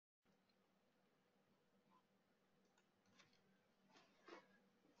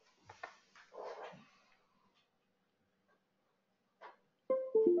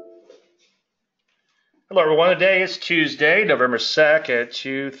Hello, everyone. Today is Tuesday, November 2nd,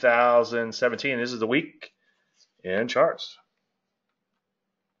 2017. This is the week in charts.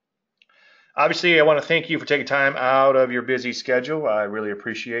 Obviously, I want to thank you for taking time out of your busy schedule. I really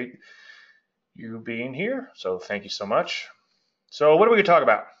appreciate you being here. So thank you so much. So what are we going to talk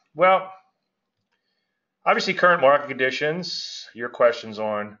about? Well, obviously, current market conditions, your questions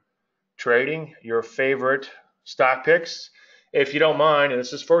on trading, your favorite stock picks. If you don't mind, and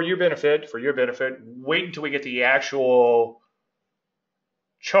this is for your benefit, wait until we get the actual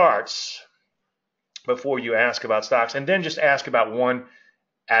charts before you ask about stocks, and then just ask about one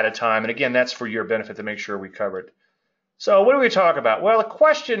at a time. And again, that's for your benefit to make sure we cover it. So what do we talk about? Well, the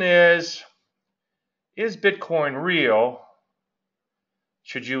question is Bitcoin real?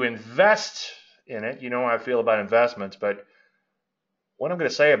 Should you invest in it? You know how I feel about investments, but what I'm going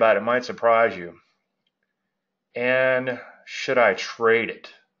to say about it might surprise you. And should I trade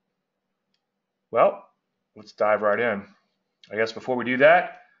it? Well, let's dive right in. I guess before we do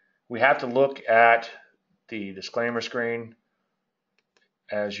that, we have to look at the disclaimer screen.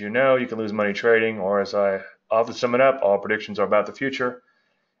 As you know, you can lose money trading, or as I often sum it up, all predictions are about the future,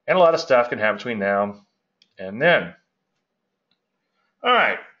 and a lot of stuff can happen between now and then. All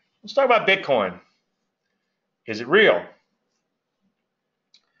right, let's talk about Bitcoin. Is it real?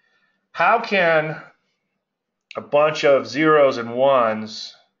 How can a bunch of zeros and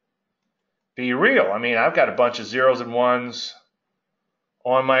ones be real? I mean, I've got a bunch of zeros and ones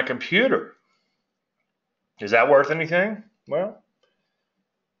on my computer. Is that worth anything? Well,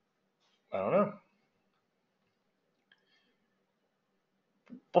 I don't know.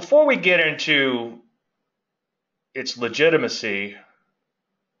 Before we get into its legitimacy,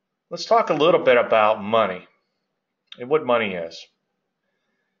 let's talk a little bit about money and what money is.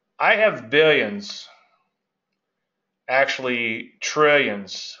 I have billions, actually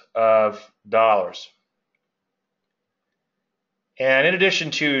trillions of dollars. And in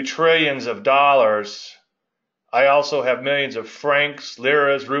addition to trillions of dollars, I also have millions of francs,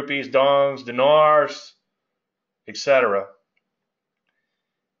 liras, rupees, dongs, dinars, etc.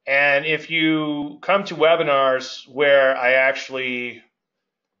 And if you come to webinars where I actually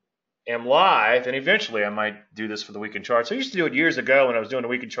am live, and eventually I might do this for the weekend charts. I used to do it years ago when I was doing the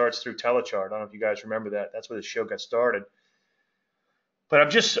weekend charts through Telechart. I don't know if you guys remember that. That's where the show got started. But I'm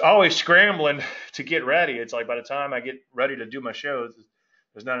just always scrambling to get ready. It's like by the time I get ready to do my shows,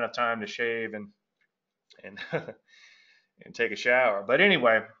 there's not enough time to shave and and take a shower. But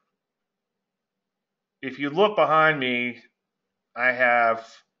anyway, if you look behind me, I have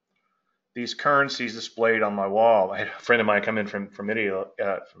these currencies displayed on my wall. I had a friend of mine come in from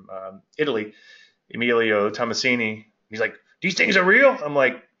Italy, Emilio Tomasini. He's like, "These things are real?" I'm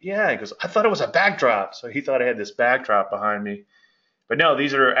like, "Yeah." He goes, "I thought it was a backdrop." So he thought I had this backdrop behind me. But no,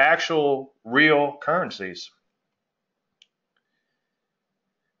 these are actual real currencies.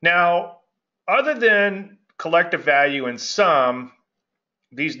 Now, other than collective value in some,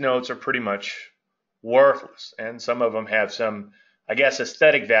 these notes are pretty much worthless. And some of them have some, I guess,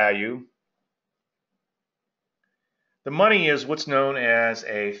 aesthetic value. The money is what's known as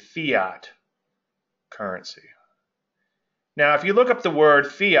a fiat currency. Now, if you look up the word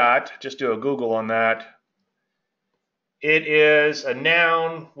fiat, just do a Google on that. It is a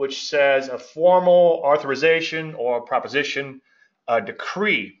noun which says a formal authorization or proposition, a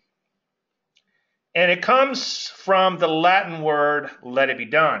decree. And it comes from the Latin word, let it be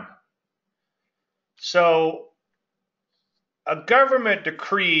done. So a government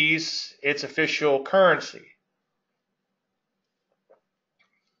decrees its official currency.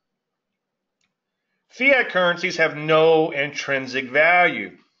 Fiat currencies have no intrinsic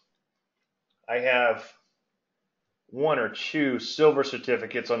value. I have one or two silver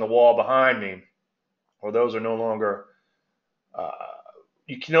certificates on the wall behind me. Well, those are no longer,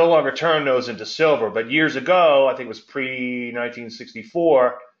 you can no longer turn those into silver. But years ago, I think it was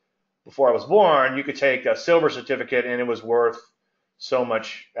pre-1964, before I was born, you could take a silver certificate and it was worth so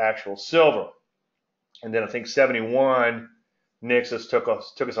much actual silver. And then I think 71, Nixon took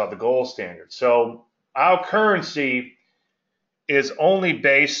us off the gold standard. So our currency is only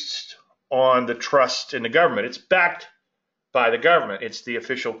based on the trust in the government. It's backed by the government. It's the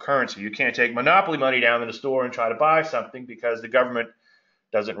official currency. You can't take monopoly money down to the store and try to buy something because the government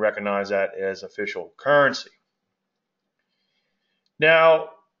doesn't recognize that as official currency. Now,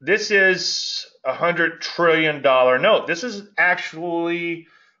 this is a $100 trillion note. This is actually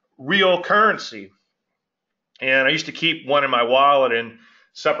real currency. And I used to keep one in my wallet, and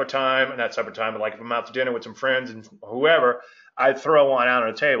supper time, not supper time, but like if I'm out to dinner with some friends and whoever, I'd throw one out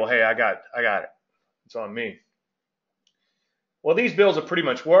on the table. Hey, I got it. It's on me. Well, these bills are pretty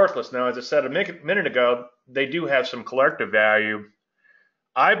much worthless now. As I said a minute ago, they do have some collective value.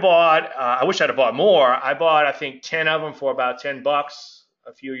 I bought, I wish I'd have bought more. I bought, I think, 10 of them for about $10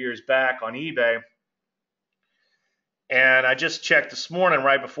 a few years back on eBay. And I just checked this morning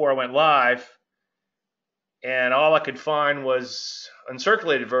right before I went live, and all I could find was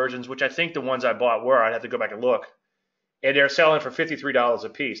uncirculated versions, which I think the ones I bought were. I'd have to go back and look. And they're selling for $53 a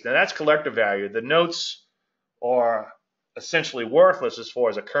piece. Now, that's collective value. The notes are essentially worthless as far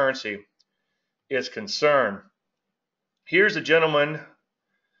as a currency is concerned. Here's a gentleman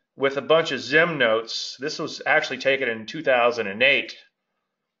with a bunch of Zim notes. This was actually taken in 2008.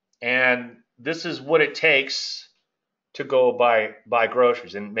 And this is what it takes to go buy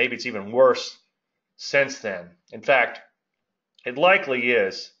groceries. And maybe it's even worse since then. In fact, it likely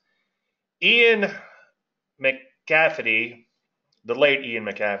is. Ian McCafferty, the late Ian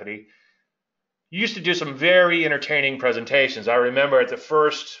McCafferty, used to do some very entertaining presentations. I remember at the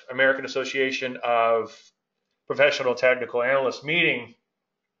first American Association of Professional Technical Analysts meeting,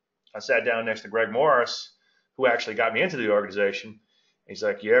 I sat down next to Greg Morris, who actually got me into the organization. He's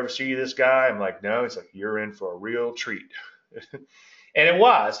like, "You ever see this guy?" I'm like, "No." He's like, "You're in for a real treat." And it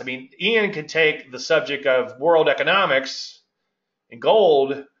was. I mean, Ian could take the subject of world economics and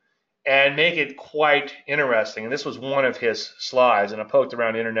gold and make it quite interesting. And this was one of his slides, and I poked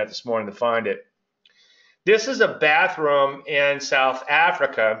around the internet this morning to find it. This is a bathroom in South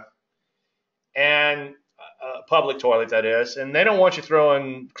Africa, and a public toilet, that is, and they don't want you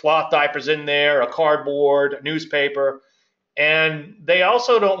throwing cloth diapers in there, a cardboard, a newspaper, and they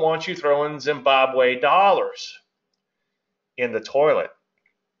also don't want you throwing Zimbabwe dollars in the toilet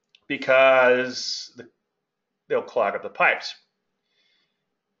because they'll clog up the pipes.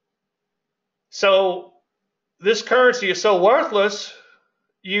 So this currency is so worthless,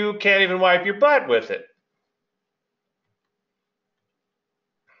 you can't even wipe your butt with it.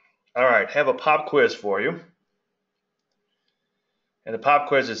 All right, have a pop quiz for you. And the pop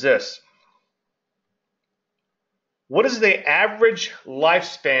quiz is this. What is the average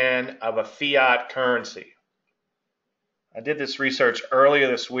lifespan of a fiat currency? I did this research earlier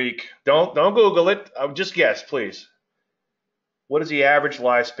this week. Don't Google it. Just guess, please. What is the average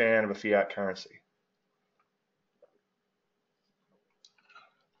lifespan of a fiat currency?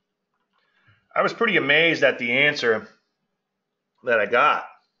 I was pretty amazed at the answer that I got.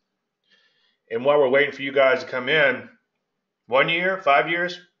 And while we're waiting for you guys to come in, 1 year, 5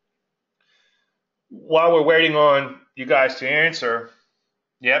 years, while we're waiting on you guys to answer,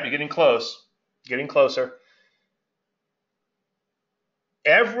 yep, you're getting close, getting closer.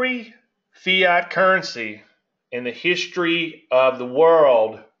 Every fiat currency in the history of the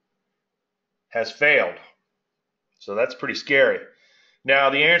world has failed. So that's pretty scary. Now,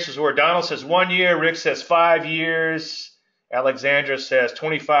 the answers were, Donald says 1 year, Rick says 5 years, Alexandra says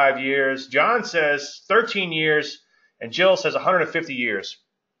 25 years, John says 13 years, and Jill says 150 years.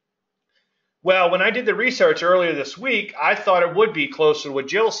 Well, when I did the research earlier this week, I thought it would be closer to what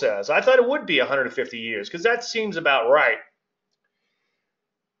Jill says. I thought it would be 150 years, because that seems about right.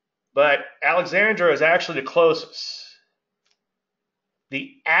 But Alexandra is actually the closest.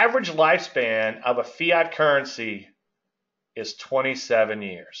 The average lifespan of a fiat currency is 27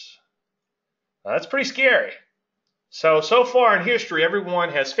 years. Now, that's pretty scary. So far in history, everyone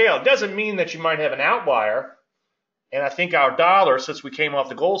has failed. It doesn't mean that you might have an outlier. And I think our dollar, since we came off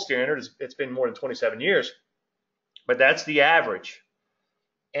the gold standard, it's been more than 27 years. But that's the average.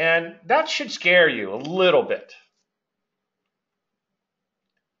 And that should scare you a little bit.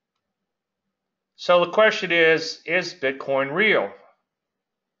 So the question is Bitcoin real?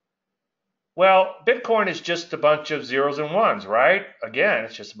 Well, Bitcoin is just a bunch of zeros and ones, right? Again,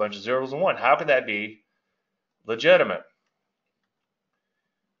 it's just a bunch of zeros and ones. How could that be legitimate?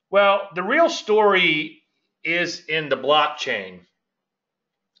 Well, the real story is in the blockchain.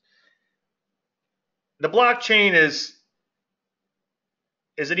 The blockchain is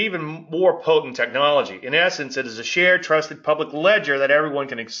an even more potent technology. In essence, it is a shared, trusted public ledger that everyone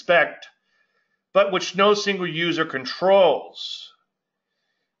can expect, but which no single user controls.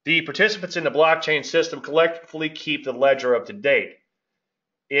 The participants in the blockchain system collectively keep the ledger up to date.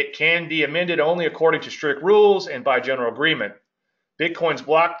 It can be amended only according to strict rules and by general agreement. Bitcoin's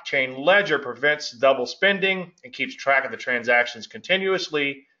blockchain ledger prevents double spending and keeps track of the transactions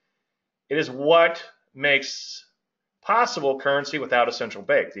continuously. It is what makes possible currency without a central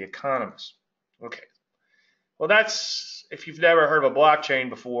bank, the economist. Okay. Well, that's, if you've never heard of a blockchain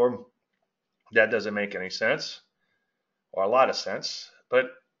before, that doesn't make any sense, or a lot of sense. But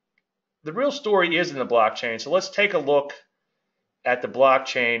the real story is in the blockchain. So let's take a look at the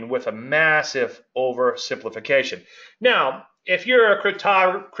blockchain with a massive oversimplification. Now, if you're a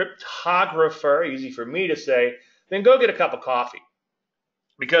cryptographer, easy for me to say, then go get a cup of coffee,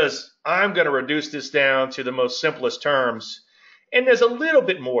 because I'm going to reduce this down to the most simplest terms, and there's a little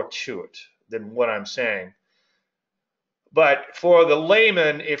bit more to it than what I'm saying. But for the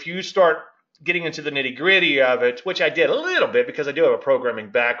layman, if you start getting into the nitty-gritty of it, which I did a little bit because I do have a programming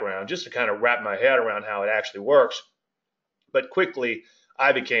background, just to kind of wrap my head around how it actually works, but quickly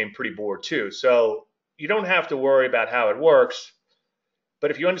I became pretty bored too. So you don't have to worry about how it works, but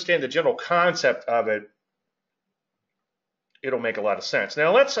if you understand the general concept of it, it'll make a lot of sense.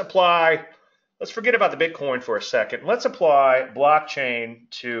 Now let's forget about the Bitcoin for a second. Let's apply blockchain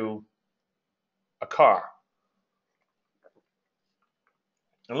to a car.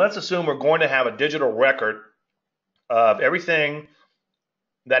 And let's assume we're going to have a digital record of everything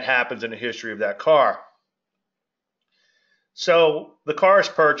that happens in the history of that car. So the car is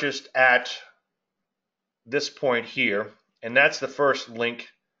purchased at this point here, and that's the first link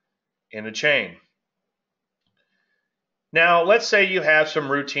in the chain. Now, let's say you have some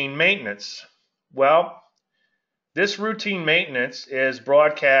routine maintenance. Well, this routine maintenance is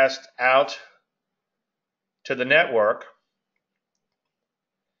broadcast out to the network,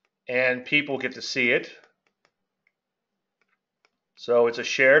 and people get to see it. So it's a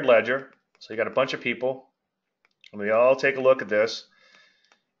shared ledger. So you got a bunch of people, and we all take a look at this,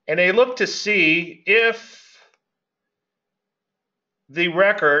 and they look to see if the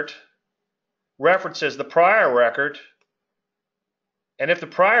record references the prior record, and if the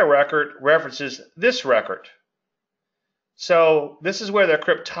prior record references this record. So this is where the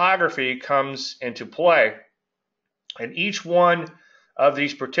cryptography comes into play. And each one of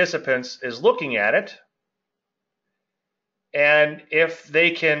these participants is looking at it. And if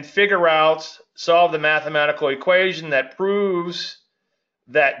they can solve the mathematical equation that proves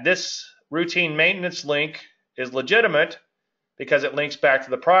that this routine maintenance link is legitimate because it links back to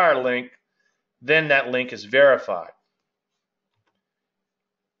the prior link, then that link is verified.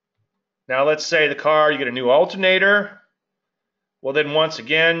 Now let's say the car, you get a new alternator. Well, then once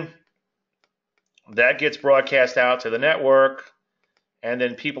again, that gets broadcast out to the network, and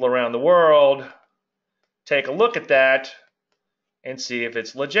then people around the world take a look at that and see if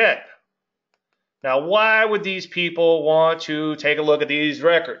it's legit. Now, why would these people want to take a look at these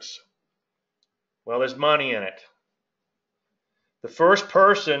records? Well, there's money in it. The first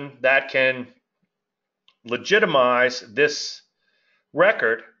person that can legitimize this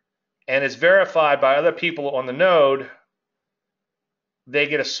record and is verified by other people on the node, they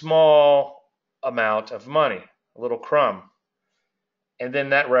get a small amount of money, a little crumb. And then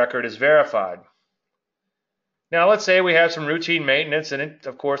that record is verified. Now let's say we have some routine maintenance, and it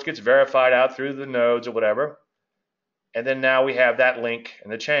of course gets verified out through the nodes or whatever. And then now we have that link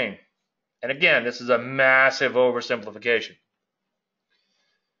in the chain. And again, this is a massive oversimplification.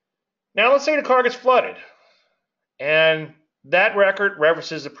 Now let's say the car gets flooded, and that record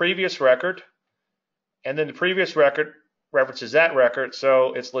references the previous record, and then the previous record references that record,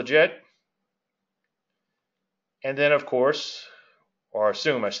 so it's legit. And then, of course, or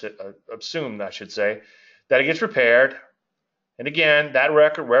assume I should say, that it gets repaired. And again, that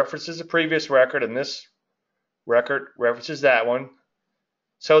record references the previous record, and this record references that one.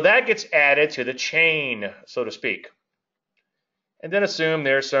 So that gets added to the chain, so to speak. And then assume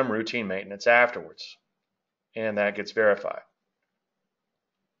there's some routine maintenance afterwards, and that gets verified.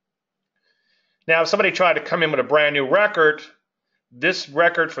 Now, if somebody tried to come in with a brand new record, this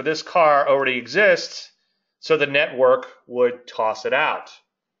record for this car already exists, so the network would toss it out.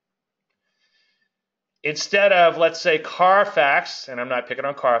 Instead of, let's say, Carfax, and I'm not picking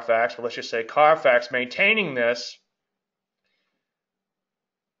on Carfax, but let's just say Carfax maintaining this,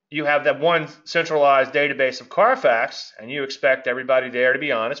 you have that one centralized database of Carfax, and you expect everybody there to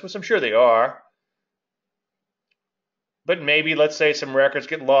be honest, which I'm sure they are. But maybe, let's say, some records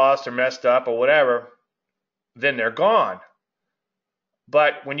get lost or messed up or whatever, then they're gone.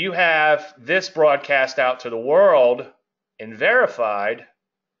 But when you have this broadcast out to the world and verified,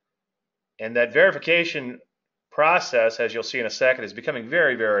 and that verification process, as you'll see in a second, is becoming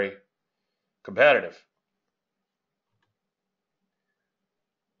very, very competitive.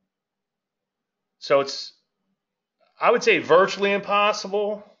 So it's, I would say, virtually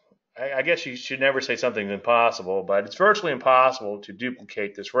impossible. I guess you should never say something's impossible, but it's virtually impossible to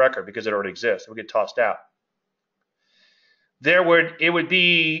duplicate this record because it already exists. It would get tossed out. It would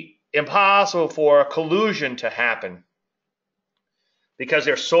be impossible for collusion to happen because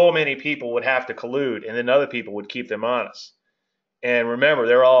there's so many people would have to collude, and then other people would keep them honest. And remember,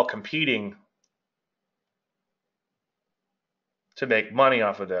 they're all competing to make money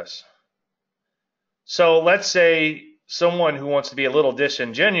off of this. So let's say someone who wants to be a little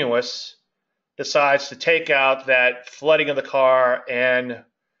disingenuous decides to take out that flooding of the car and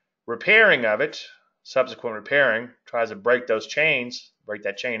repairing of it, subsequent repairing, tries to break those chains, break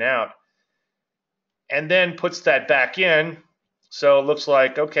that chain out, and then puts that back in. So it looks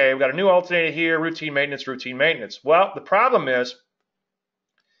like, okay, we've got a new alternator here, routine maintenance, routine maintenance. Well, the problem is,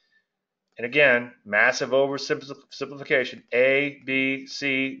 and again, massive oversimplification, A, B,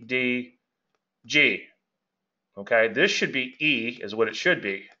 C, D, G. Okay, this should be E is what it should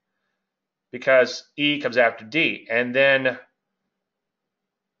be, because E comes after D. And then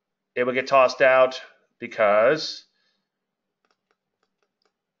it would get tossed out because,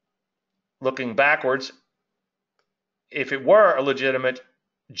 looking backwards, if it were a legitimate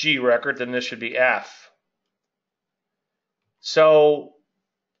G record, then this should be F. So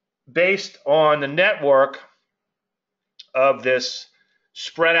based on the network of this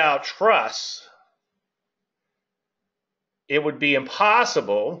spread out truss, it would be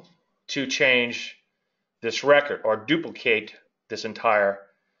impossible to change this record or duplicate this entire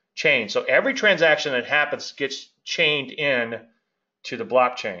chain. So every transaction that happens gets chained in to the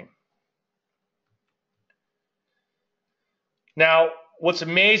blockchain. Now, what's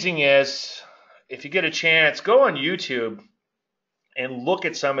amazing is, if you get a chance, go on YouTube and look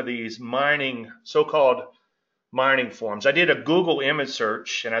at some of these mining, so-called mining forums. I did a Google image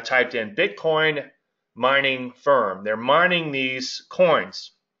search and I typed in Bitcoin mining firm. They're mining these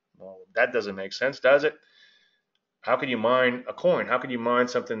coins. Well, that doesn't make sense, does it? How can you mine a coin? How can you mine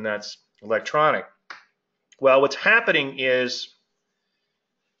something that's electronic? Well, what's happening is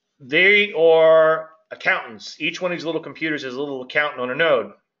they are accountants. Each one of these little computers is a little accountant on a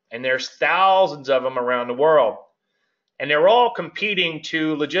node, and there's thousands of them around the world. And they're all competing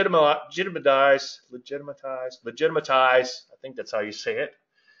to legitimatize, I think that's how you say it.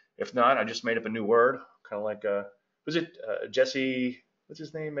 If not, I just made up a new word, kind of like, was it Jesse, what's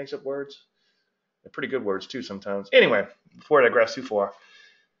his name, makes up words? They're pretty good words too sometimes. Anyway, before I digress too far.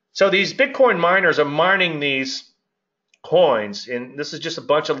 So these Bitcoin miners are mining these coins, and this is just a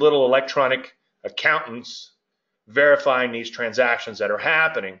bunch of little electronic accountants verifying these transactions that are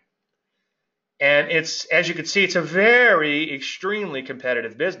happening. And it's, as you can see, it's a very extremely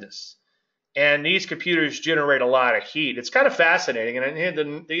competitive business. And these computers generate a lot of heat. It's kind of fascinating,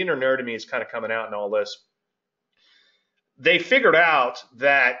 and the inner nerd in me is kind of coming out in all this. They figured out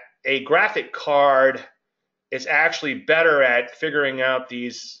that a graphic card is actually better at figuring out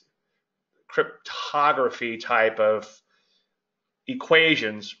these cryptography type of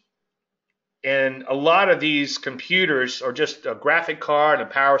equations. And a lot of these computers are just a graphic card and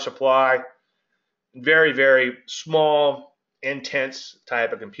a power supply, very, very small, intense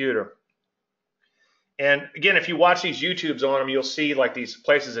type of computer. And again, if you watch these YouTubes on them, you'll see like these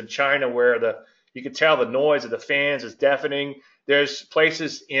places in China where you can tell the noise of the fans is deafening. There's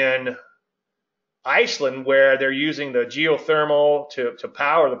places in Iceland where they're using the geothermal to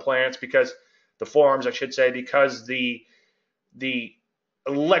power the plants, because the farms, I should say, because the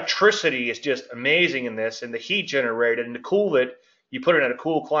electricity is just amazing in this, and the heat generated, and to cool it, you put it in a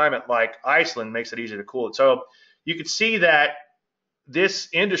cool climate like Iceland, makes it easier to cool it. So you can see that this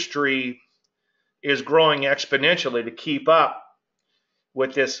industry is growing exponentially to keep up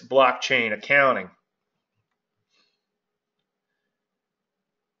with this blockchain accounting.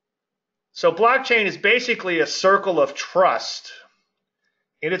 So blockchain is basically a circle of trust,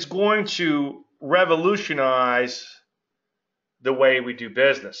 and it's going to revolutionize the way we do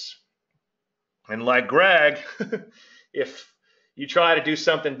business. And like Greg, if you try to do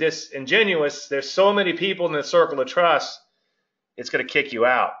something disingenuous, there's so many people in the circle of trust, it's going to kick you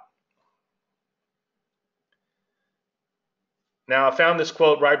out. Now, I found this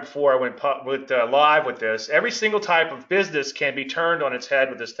quote right before I went live with this. Every single type of business can be turned on its head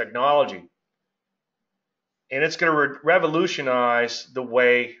with this technology. And it's going to revolutionize the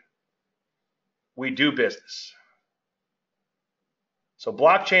way we do business. So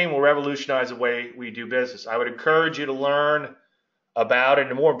blockchain will revolutionize the way we do business. I would encourage you to learn about it.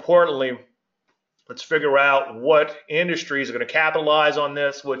 And more importantly, let's figure out what industries are going to capitalize on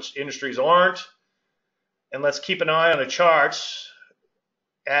this, which industries aren't. And let's keep an eye on the charts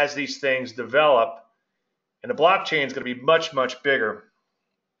as these things develop. And the blockchain is going to be much, much bigger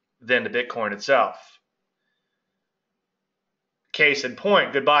than the Bitcoin itself. Case in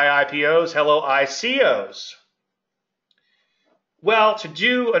point, goodbye IPOs, hello ICOs. Well, to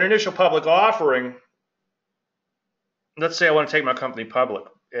do an initial public offering, let's say I want to take my company public,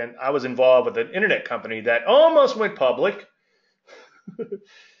 and I was involved with an internet company that almost went public.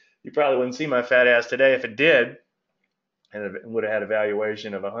 You probably wouldn't see my fat ass today if it did. and it would have had a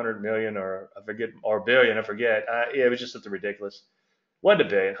valuation of 100 million or I forget, or billion, I forget. Yeah, it was just something ridiculous. Wasn't a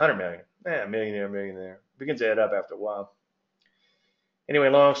billion, 100 million. Yeah, millionaire. Begins to add up after a while. Anyway,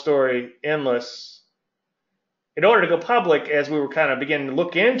 long story endless. In order to go public, as we were kind of beginning to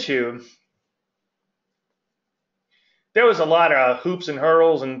look into, there was a lot of hoops and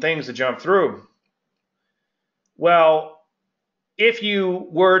hurdles and things to jump through. Well, if you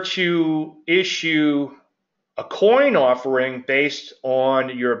were to issue a coin offering based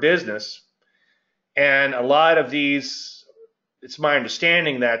on your business, and a lot of these, it's my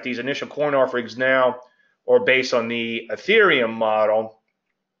understanding that these initial coin offerings now are based on the Ethereum model,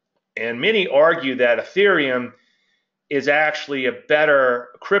 and many argue that Ethereum is actually a better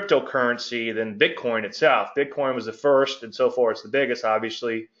cryptocurrency than Bitcoin itself. Bitcoin was the first, and so far it's the biggest,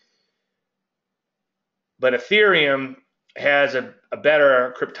 obviously. But Ethereum has a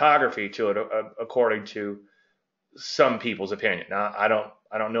better cryptography to it, according to some people's opinion. Now, I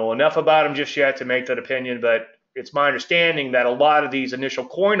don't know enough about them just yet to make that opinion, but it's my understanding that a lot of these initial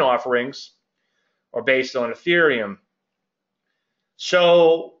coin offerings are based on Ethereum.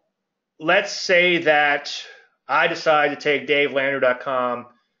 So let's say that I decide to take DaveLandry.com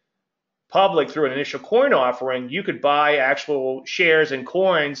public through an initial coin offering. You could buy actual shares and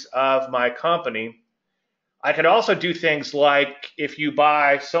coins of my company. I could also do things like, if you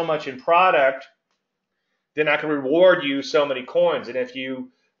buy so much in product, then I can reward you so many coins. And if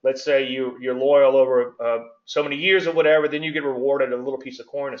you, let's say you're loyal over so many years or whatever, then you get rewarded a little piece of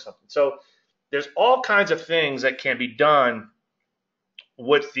coin or something. So there's all kinds of things that can be done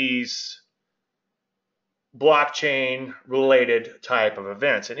with these blockchain related type of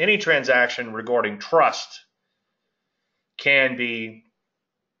events. And any transaction regarding trust can be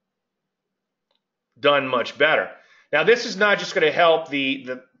done much better. Now, this is not just going to help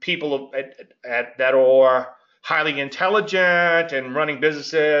the people that are highly intelligent and running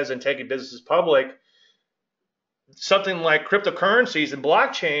businesses and taking businesses public. Something like cryptocurrencies and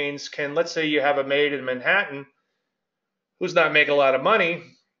blockchains can, let's say you have a maid in Manhattan who's not making a lot of money,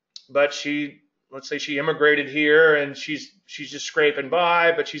 but let's say she immigrated here and she's just scraping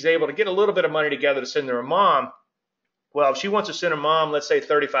by, but she's able to get a little bit of money together to send to her mom. Well, if she wants to send her mom, let's say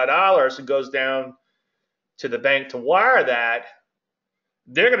 $35, and goes down to the bank to wire that,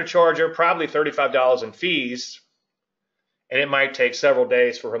 they're going to charge her probably $35 in fees, and it might take several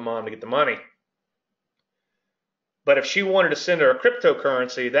days for her mom to get the money. But if she wanted to send her a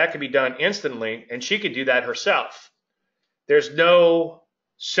cryptocurrency, that could be done instantly, and she could do that herself. There's no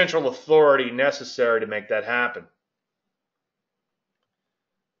central authority necessary to make that happen.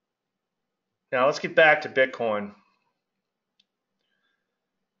 Now let's get back to Bitcoin.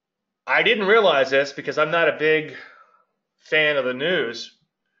 I didn't realize this because I'm not a big fan of the news,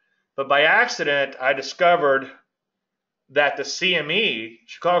 but by accident I discovered that the CME,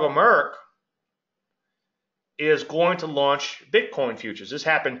 Chicago Merc, is going to launch Bitcoin futures. This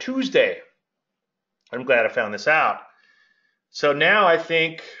happened Tuesday. I'm glad I found this out. So now I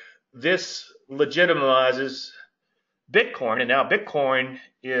think this legitimizes Bitcoin, and now Bitcoin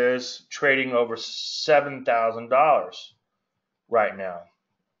is trading over $7,000 right now.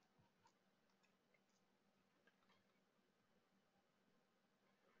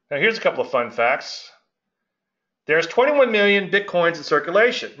 Now here's a couple of fun facts. There's 21 million Bitcoins in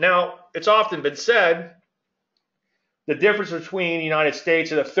circulation. Now, it's often been said the difference between the United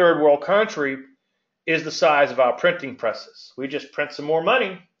States and a third world country is the size of our printing presses. We just print some more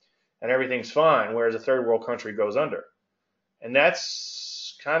money and everything's fine, whereas a third world country goes under. And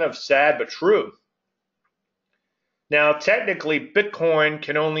that's kind of sad but true. Now, technically, Bitcoin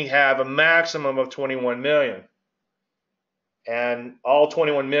can only have a maximum of 21 million. And all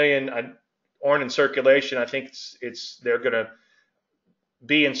 21 million aren't in circulation. I think they're going to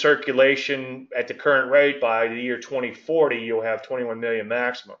be in circulation at the current rate. By the year 2040, you'll have 21 million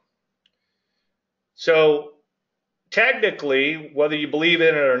maximum. So technically, whether you believe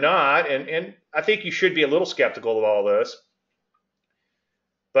in it or not, and I think you should be a little skeptical of all this,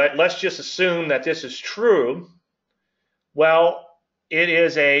 but let's just assume that this is true. Well, it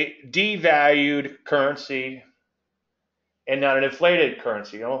is a devalued currency and not an inflated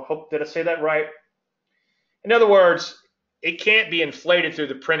currency. I hope, did I say that right? In other words, it can't be inflated through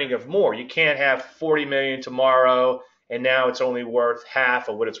the printing of more. You can't have 40 million tomorrow and now it's only worth half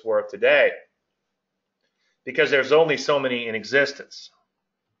of what it's worth today, because there's only so many in existence.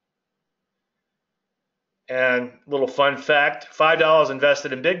 And little fun fact, $5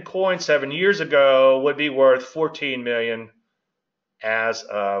 invested in Bitcoin 7 years ago would be worth 14 million as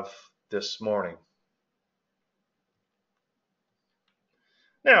of this morning.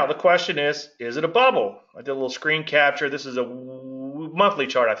 Now, the question is it a bubble? I did a little screen capture. This is a monthly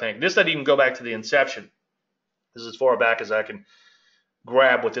chart, I think. This doesn't even go back to the inception. This is as far back as I can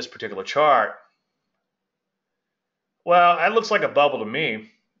grab with this particular chart. Well, that looks like a bubble to me.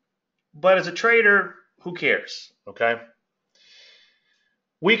 But as a trader, who cares? Okay.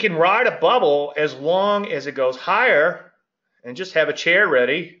 We can ride a bubble as long as it goes higher and just have a chair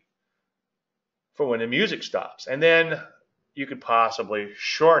ready for when the music stops. And then you could possibly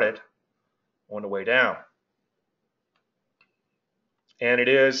short it on the way down. And it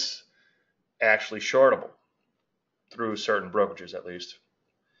is actually shortable through certain brokerages, at least.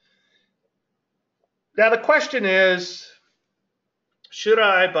 Now, the question is, should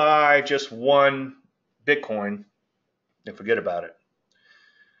I buy just one Bitcoin and forget about it?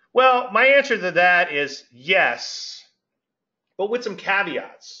 Well, my answer to that is yes, but with some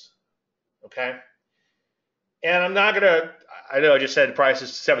caveats, okay? And I'm not gonna. I know I just said the price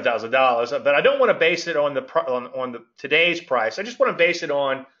is $7,000, but I don't want to base it on the today's price. I just want to base it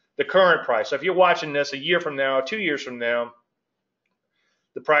on the current price. So if you're watching this a year from now, 2 years from now,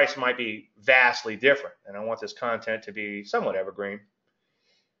 the price might be vastly different, and I want this content to be somewhat evergreen.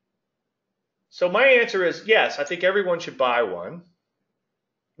 So my answer is yes. I think everyone should buy one,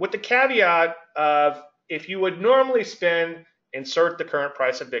 with the caveat of if you would normally spend, insert the current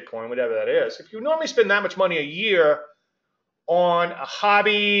price of Bitcoin, whatever that is, if you normally spend that much money a year on a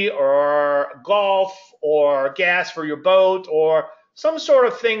hobby or golf or gas for your boat or some sort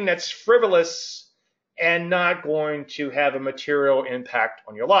of thing that's frivolous and not going to have a material impact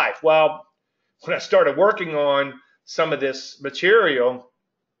on your life. Well, when I started working on some of this material,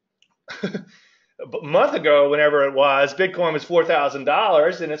 a month ago, whenever it was, Bitcoin was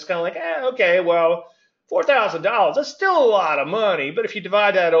 $4,000, and it's kind of like, okay, well, $4,000, that's still a lot of money. But if you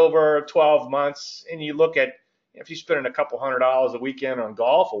divide that over 12 months and you look at, if you're spending a couple $100 a weekend on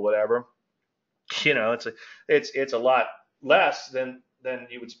golf or whatever, it's a lot less than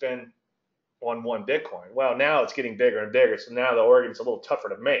you would spend on one Bitcoin. Well, now it's getting bigger and bigger, so now the argument's a little tougher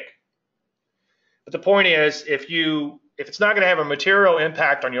to make. But the point is, if it's not going to have a material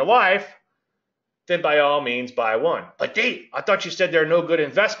impact on your life, then by all means buy one. But Dave, I thought you said there are no good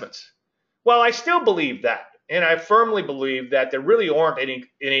investments. Well, I still believe that, and I firmly believe that there really aren't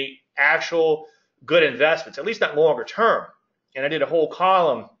any actual good investments, at least not longer term. And I did a whole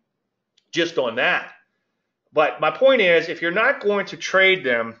column just on that. But my point is, if you're not going to trade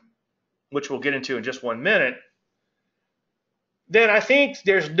them, which we'll get into in just 1 minute, then I think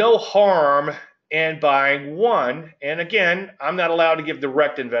there's no harm in buying one. And again, I'm not allowed to give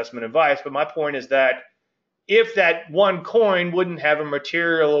direct investment advice, but my point is that if that one coin wouldn't have a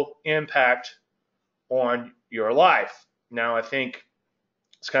material impact on your life. Now, I think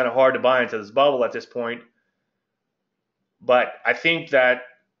it's kind of hard to buy into this bubble at this point, but I think that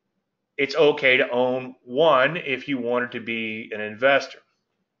it's okay to own one if you wanted to be an investor.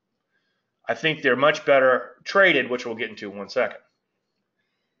 I think they're much better traded, which we'll get into in 1 second.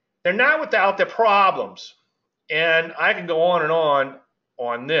 They're not without their problems, and I can go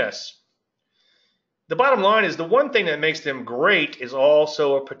on this. The bottom line is the one thing that makes them great is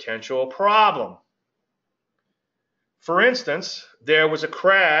also a potential problem. For instance, there was a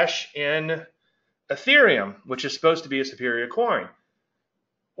crash in Ethereum, which is supposed to be a superior coin.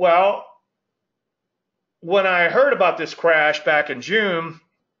 Well, when I heard about this crash back in June,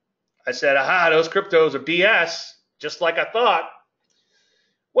 I said, aha, those cryptos are BS, just like I thought.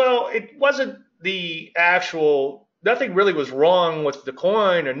 Well, it wasn't the actual, nothing really was wrong with the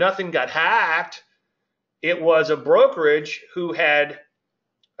coin or nothing got hacked. It was a brokerage who had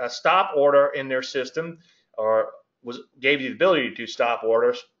a stop order in their system or gave you the ability to do stop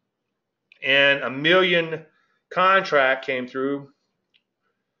orders, and 1 million contract came through,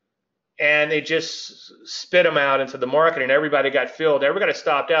 and they just spit them out into the market, and everybody got filled. Everybody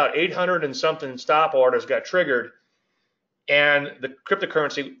stopped out. 800 and something stop orders got triggered, and the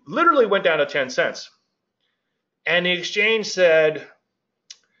cryptocurrency literally went down to 10 cents. And the exchange said,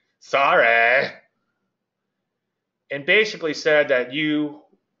 sorry, and basically said that you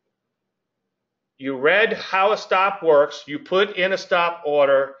read how a stop works, you put in a stop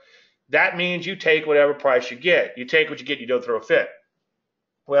order, that means you take whatever price you get. You take what you get, you don't throw a fit.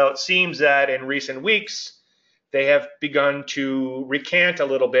 Well, it seems that in recent weeks, they have begun to recant a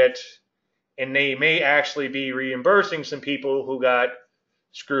little bit, and they may actually be reimbursing some people who got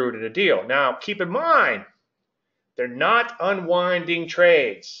screwed in a deal. Now, keep in mind, they're not unwinding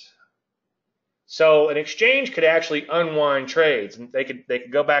trades. So an exchange could actually unwind trades, and they could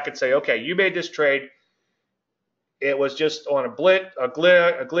go back and say, okay, you made this trade. It was just on a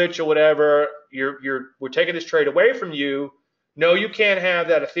glitch or whatever. We're taking this trade away from you. no, you can't have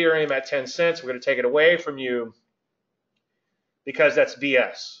that Ethereum at 10 cents. We're going to take it away from you because that's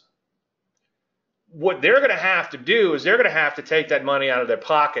BS. What they're going to have to do is they're going to have to take that money out of their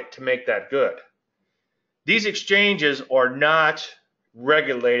pocket to make that good. These exchanges are not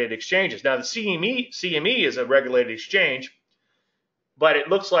regulated exchanges. Now, the CME is a regulated exchange, but it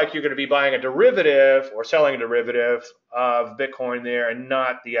looks like you're going to be buying a derivative or selling a derivative of Bitcoin there and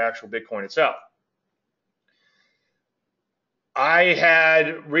not the actual Bitcoin itself. I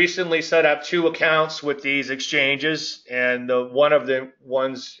had recently set up 2 accounts with these exchanges, and one of the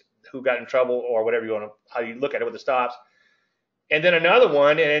ones who got in trouble, or whatever you want to, how you look at it with the stops, and then another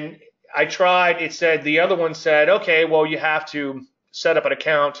one, and I tried, it said, the other one said, okay, well, you have to set up an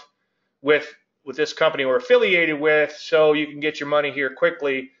account with this company we're affiliated with so you can get your money here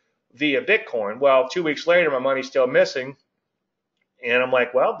quickly via Bitcoin. Well, 2 weeks later, my money's still missing. And I'm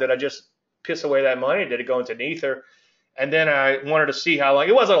like, well, did I just piss away that money? Did it go into an ether? And then I wanted to see how long.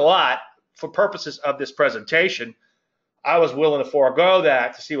 It wasn't a lot. For purposes of this presentation, I was willing to forego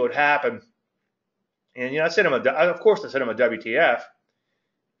that to see what would happen. And, I sent him of course, I sent him a WTF.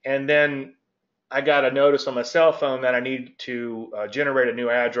 And then I got a notice on my cell phone that I need to generate a new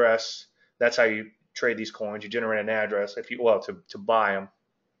address. That's how you trade these coins. You generate an address to buy them.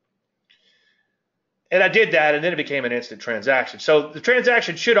 And I did that, and then it became an instant transaction. So the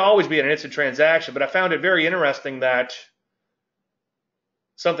transaction should always be an instant transaction, but I found it very interesting that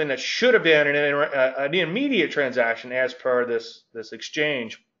something that should have been an immediate transaction as per this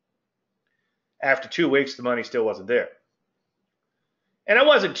exchange, after 2 weeks, the money still wasn't there. And I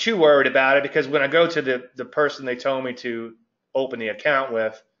wasn't too worried about it because when I go to the person they told me to open the account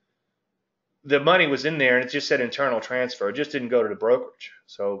with, the money was in there and it just said internal transfer. It just didn't go to the brokerage.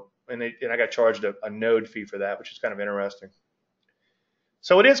 So, and I got charged a node fee for that, which is kind of interesting.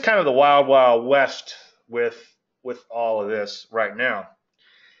 So it is kind of the wild, wild west with all of this right now.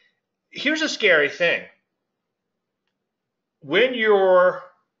 Here's a scary thing. When your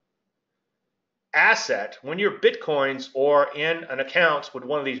asset, when your Bitcoins are in an account with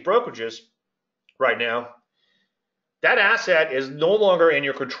one of these brokerages right now, that asset is no longer in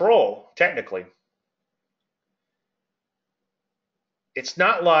your control, technically. It's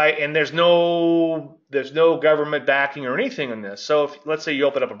not like, and there's no government backing or anything on this. So if, let's say you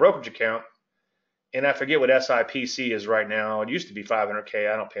open up a brokerage account, and I forget what SIPC is right now. It used to be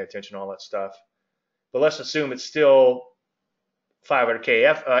 500K. I don't pay attention to all that stuff. But let's assume it's still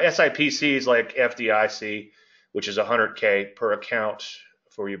 500K. SIPC is like FDIC, which is 100K per account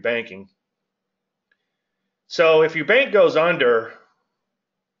for your banking. So if your bank goes under,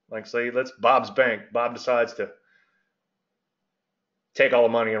 like say, let's Bob's bank, Bob decides to take all the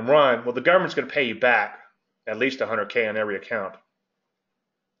money and run, well, the government's going to pay you back at least 100K on every account,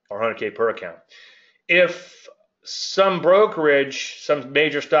 or 100K per account. If some brokerage, some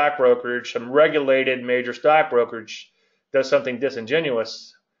major stock brokerage, some regulated major stock brokerage does something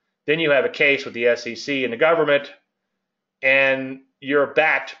disingenuous, then you have a case with the SEC and the government, and you're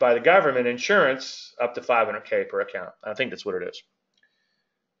backed by the government insurance up to 500K per account. I think that's what it is.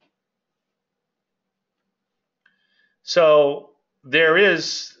 So there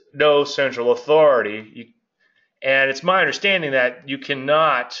is no central authority, and it's my understanding that you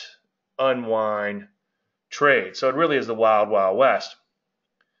cannot unwind trade. So it really is the wild, wild west.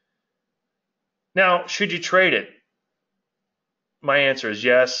 Now, should you trade it? My answer is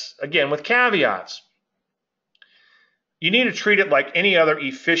yes, again, with caveats. You need to treat it like any other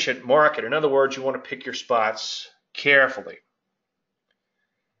efficient market. In other words, you want to pick your spots carefully.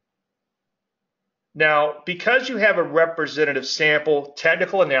 Now, because you have a representative sample,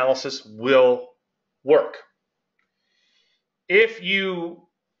 technical analysis will work. If you've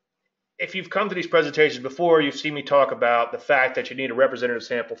come to these presentations before, you've seen me talk about the fact that you need a representative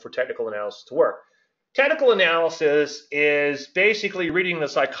sample for technical analysis to work. Technical analysis is basically reading the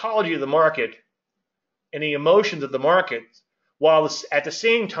psychology of the market and the emotions of the market, while at the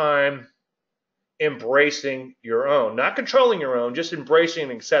same time embracing your own. Not controlling your own, just embracing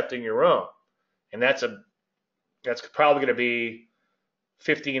and accepting your own. And that's probably going to be a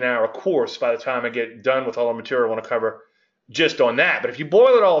 15-hour course by the time I get done with all the material I want to cover just on that. But if you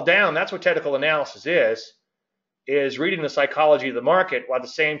boil it all down, that's what technical analysis is reading the psychology of the market while at the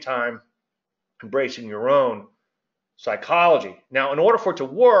same time embracing your own psychology. Now, in order for it to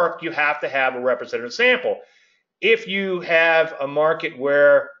work, you have to have a representative sample. If you have a market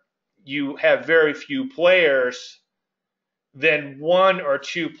where you have very few players, then 1 or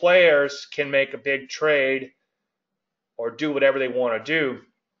 2 players can make a big trade or do whatever they want to do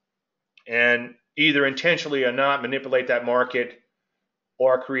and either intentionally or not manipulate that market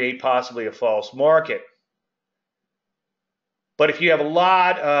or create possibly a false market. But if you have a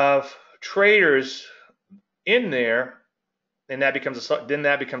lot of traders in there, then that becomes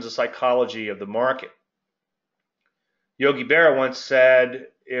a psychology of the market. Yogi Berra once said,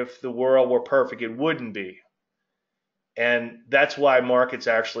 if the world were perfect, it wouldn't be. And that's why markets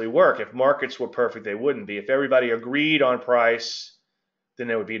actually work. If markets were perfect, they wouldn't be. If everybody agreed on price, then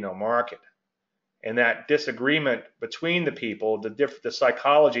there would be no market. And that disagreement between the people, the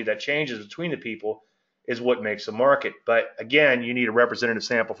psychology that changes between the people, is what makes a market. But again, you need a representative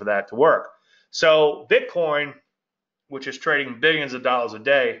sample for that to work. So Bitcoin, which is trading billions of dollars a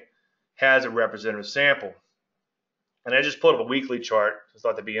day, has a representative sample. And I just put up a weekly chart. I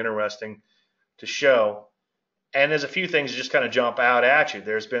thought that'd be interesting to show. And there's a few things that just kind of jump out at you.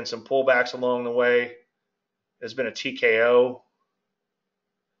 There's been some pullbacks along the way. There's been a TKO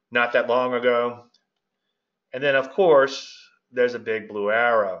not that long ago. And then, of course, there's a big blue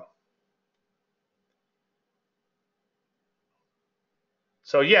arrow.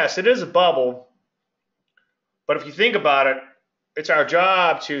 So, yes, it is a bubble. But if you think about it, it's our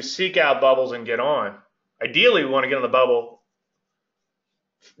job to seek out bubbles and get on. Ideally, we want to get on the bubble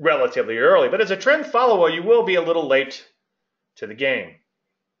relatively early. But as a trend follower, you will be a little late to the game.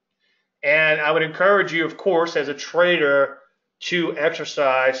 And I would encourage you, of course, as a trader, to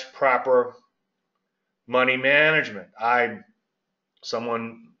exercise proper money management. I'm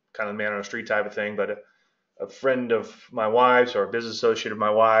someone kind of man on the street type of thing, but a friend of my wife's or a business associate of my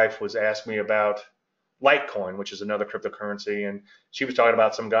wife was asking me about Litecoin, which is another cryptocurrency, and she was talking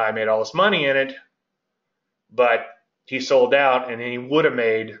about some guy made all this money in it, but he sold out and he would have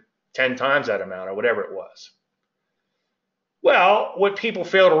made 10 times that amount or whatever it was. Well, what people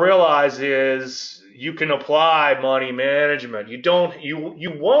fail to realize is you can apply money management. You don't and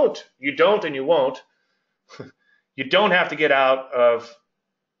you won't. You don't have to get out of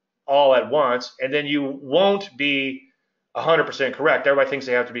all at once, and then you won't be 100% correct. Everybody thinks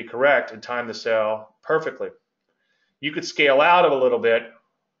they have to be correct and time the sell perfectly. You could scale out of a little bit,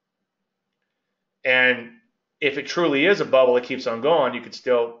 and if it truly is a bubble that keeps on going, you could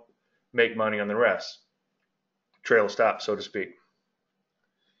still make money on the rest. Trail stop, so to speak.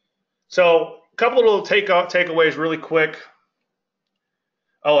 So a couple of little takeaways really quick.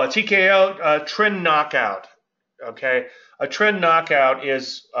 Oh, a TKO, a trend knockout. Okay, a trend knockout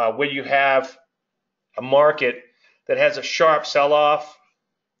is when you have a market that has a sharp sell-off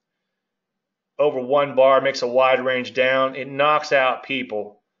over one bar, makes a wide range down. It knocks out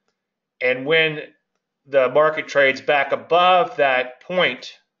people. And when the market trades back above that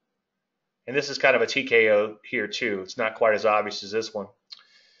point, and this is kind of a TKO here too. It's not quite as obvious as this one.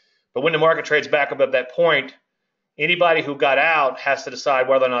 But when the market trades back above that point, anybody who got out has to decide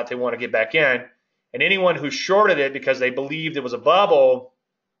whether or not they want to get back in. And anyone who shorted it because they believed it was a bubble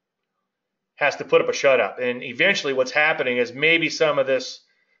has to put up a shut up. And eventually what's happening is maybe some of this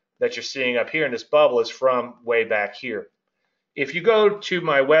that you're seeing up here in this bubble is from way back here. If you go to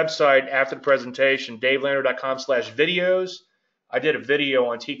my website after the presentation, davelandry.com/videos, I did a video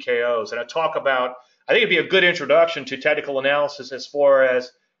on TKOs, and I talk about, I think it'd be a good introduction to technical analysis as far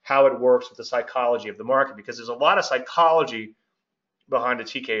as how it works with the psychology of the market, because there's a lot of psychology behind the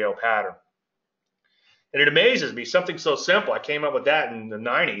TKO pattern. And it amazes me, something so simple. I came up with that in the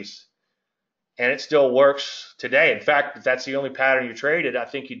 90s, and it still works today. In fact, if that's the only pattern you traded, I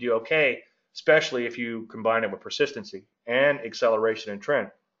think you do okay, especially if you combine it with persistency and acceleration and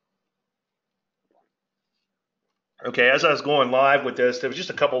trend. Okay, as I was going live with this, there was just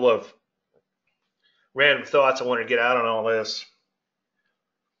a couple of random thoughts I wanted to get out on all this.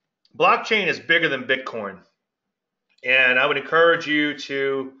 Blockchain is bigger than Bitcoin. And I would encourage you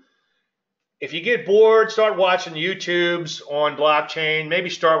to, if you get bored, start watching YouTubes on blockchain. Maybe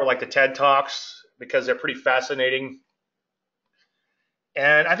start with like the TED Talks, because they're pretty fascinating.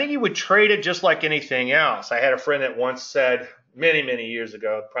 And I think you would trade it just like anything else. I had a friend that once said many, many years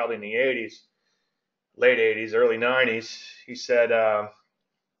ago, probably in the 80s, late 80s, early 90s, he said,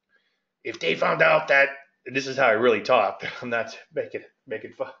 if they found out that, this is how I really talk, I'm not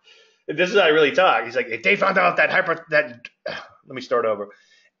making fun. This is how I really talk. He's like, if they found out let me start over.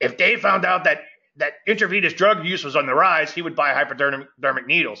 If they found out that intravenous drug use was on the rise, he would buy hypodermic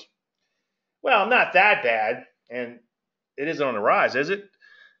needles. Well, not that bad, and it isn't on the rise, is it?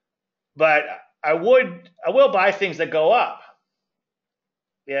 But I will buy things that go up.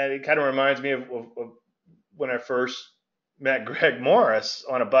 Yeah, it kind of reminds me of when I first met Greg Morris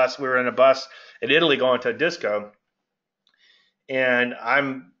on a bus. We were in a bus in Italy going to a disco, and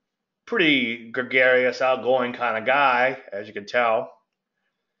I'm pretty gregarious, outgoing kind of guy, as you can tell.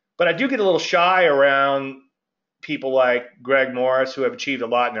 But I do get a little shy around people like Greg Morris who have achieved a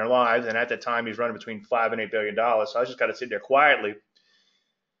lot in their lives, and at that time he's running between $5 and $8 billion. So I just got to sit there quietly.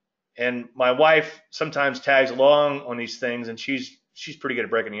 And my wife sometimes tags along on these things, and she's pretty good at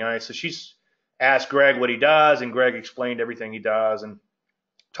breaking the ice. So she's asked Greg what he does, and Greg explained everything he does and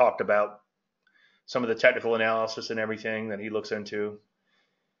talked about some of the technical analysis and everything that he looks into.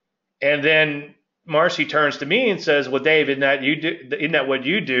 And then Marcy turns to me and says, "Well, Dave, isn't that what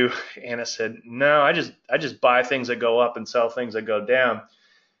you do?" And I said, "No, I just buy things that go up and sell things that go down."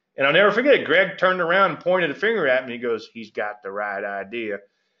 And I'll never forget it. Greg turned around and pointed a finger at me. He goes, "He's got the right idea."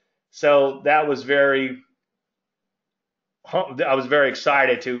 So that was I was very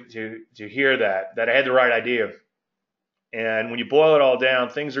excited to hear that I had the right idea. And when you boil it all down,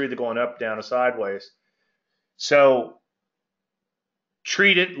 things are either going up, down, or sideways. So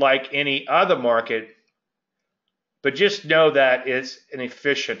treat it like any other market, but just know that it's an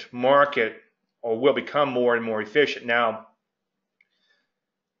efficient market, or will become more and more efficient. Now,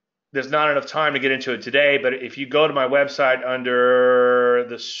 there's not enough time to get into it today, but if you go to my website under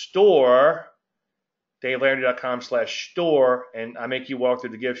the store, DaveLandry.com/store, and I make you walk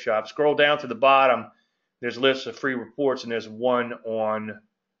through the gift shop, scroll down to the bottom, there's lists of free reports, and there's one on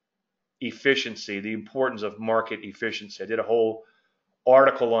efficiency, the importance of market efficiency. I did a whole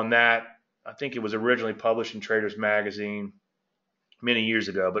article on that. I think it was originally published in Traders Magazine many years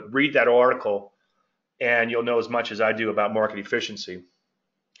ago, but read that article and you'll know as much as I do about market efficiency.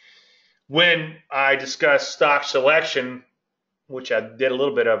 When I discuss stock selection, which I did a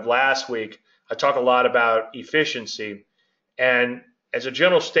little bit of last week, I talk a lot about efficiency. And as a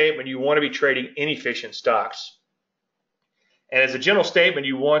general statement, you want to be trading inefficient stocks. And as a general statement,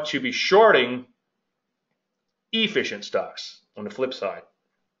 you want to be shorting efficient stocks on the flip side,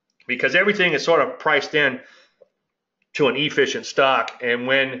 because everything is sort of priced in to an efficient stock. And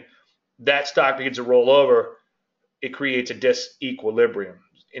when that stock begins to roll over, it creates a disequilibrium.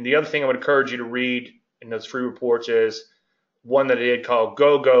 And the other thing I would encourage you to read in those free reports is one that I did called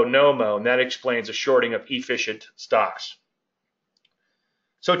Go, Go, No Mo, and that explains the shorting of efficient stocks.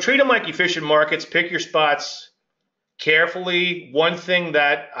 So treat them like efficient markets. Pick your spots carefully. One thing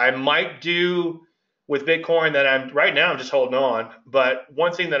that I might do with Bitcoin that right now I'm just holding on, but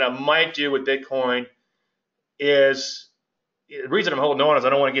one thing that I might do with Bitcoin is, the reason I'm holding on is I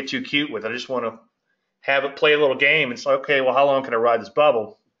don't want to get too cute with it. I just want to have it play a little game. It's like, okay, well, how long can I ride this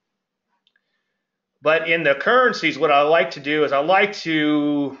bubble? But in the currencies, what I like to do is I like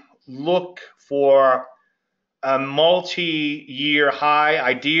to look for a multi-year high,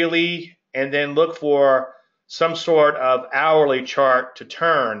 ideally, and then look for some sort of hourly chart to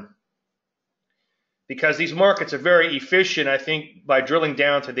turn. Because these markets are very efficient, I think, by drilling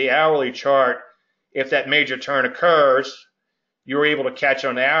down to the hourly chart, if that major turn occurs, you're able to catch it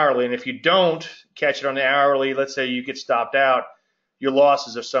on the hourly. And if you don't catch it on the hourly, let's say you get stopped out, your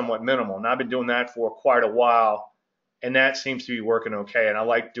losses are somewhat minimal. And I've been doing that for quite a while, and that seems to be working okay. And I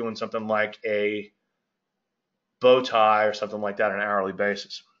like doing something like a bow tie or something like that on an hourly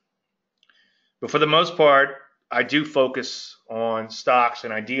basis. But for the most part, I do focus on stocks,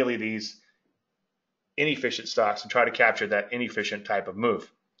 and ideally these inefficient stocks, and try to capture that inefficient type of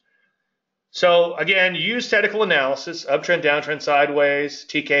move. So again, use technical analysis, uptrend, downtrend, sideways,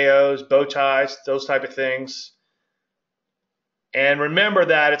 TKOs, bow ties, those type of things. And remember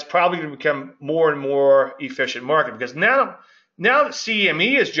that it's probably going to become more and more efficient market, because now that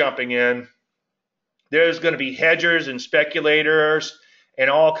CME is jumping in, there's going to be hedgers and speculators and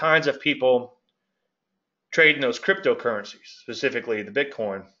all kinds of people trading those cryptocurrencies, specifically the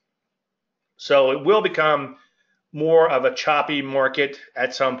Bitcoin. So it will become more of a choppy market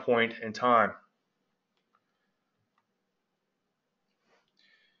at some point in time.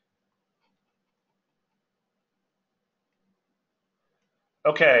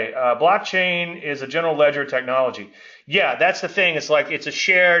 Okay, blockchain is a general ledger technology. Yeah, that's the thing. It's like it's a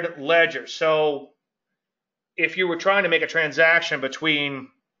shared ledger. So if you were trying to make a transaction between,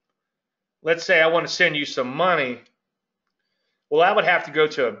 let's say I want to send you some money, well, I would have to go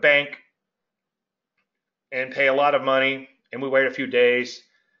to a bank and pay a lot of money, and we wait a few days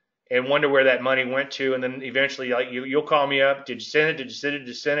and wonder where that money went to, and then eventually you'll call me up. Did you send it? Did you send it? Did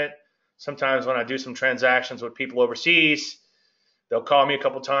you send it? Sometimes when I do some transactions with people overseas, they'll call me a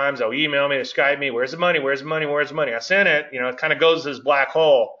couple times. They'll email me, they'll Skype me. Where's the money? Where's the money? Where's the money? I sent it. You know, it kind of goes to this black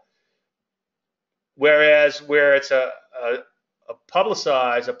hole. Whereas where it's a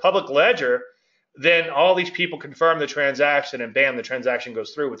publicized, a public ledger, then all these people confirm the transaction, and bam, the transaction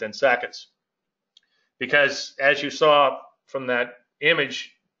goes through within seconds. Because as you saw from that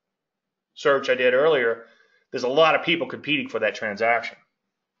image search I did earlier, there's a lot of people competing for that transaction.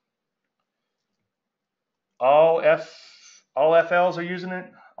 All all FLs are using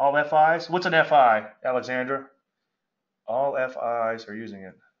it. All FIs. What's an FI, Alexandra? All FIs are using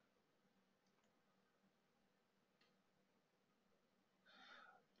it.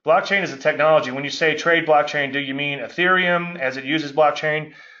 Blockchain is a technology. When you say trade blockchain, do you mean Ethereum as it uses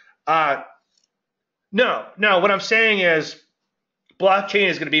blockchain? Uh, no, no. What I'm saying is blockchain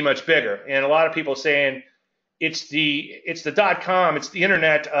is going to be much bigger, and a lot of people are saying it's the .com, it's the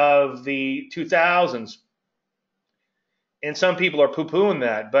internet of the 2000s, and some people are poo-pooing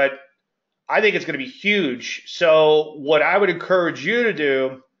that, but I think it's going to be huge. So what I would encourage you to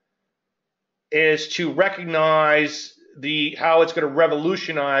do is to recognize how it's going to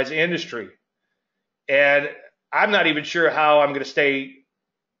revolutionize industry. And I'm not even sure how I'm going to stay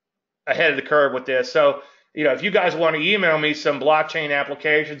ahead of the curve with this. So, if you guys want to email me some blockchain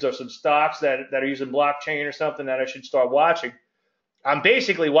applications or some stocks that are using blockchain or something that I should start watching, I'm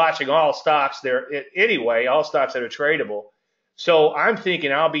basically watching all stocks there anyway, all stocks that are tradable. So I'm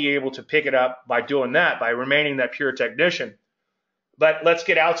thinking I'll be able to pick it up by doing that, by remaining that pure technician. But let's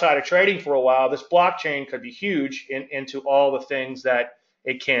get outside of trading for a while. This blockchain could be huge into all the things that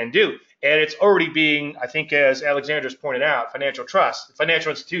it can do. And it's already being, I think, as Alexandra's pointed out, financial trusts, financial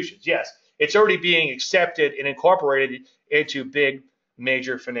institutions. Yes, it's already being accepted and incorporated into big,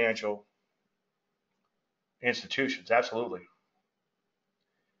 major financial institutions. Absolutely.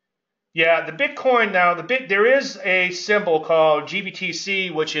 Yeah, the Bitcoin now, there is a symbol called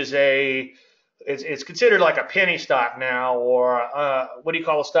GBTC, which is it's considered like a penny stock now, or what do you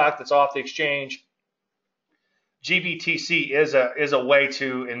call a stock that's off the exchange? GBTC is a way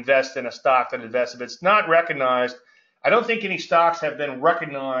to invest in a stock that invests. If it's not recognized, I don't think any stocks have been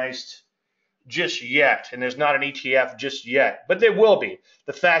recognized just yet, and there's not an ETF just yet, but there will be.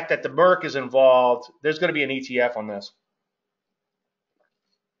 The fact that the Merck is involved, there's going to be an ETF on this.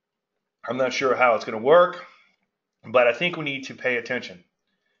 I'm not sure how it's going to work, but I think we need to pay attention.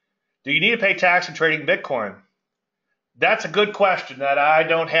 Do you need to pay tax in trading Bitcoin? That's a good question that I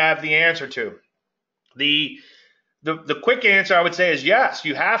don't have the answer to. The quick answer I would say is yes,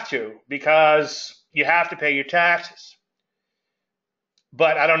 you have to, because you have to pay your taxes.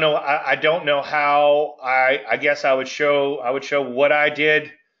 But I don't know. I don't know how. I guess I would show what I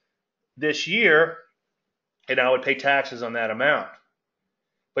did this year, and I would pay taxes on that amount.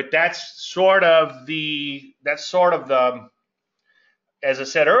 But that's sort of the, as I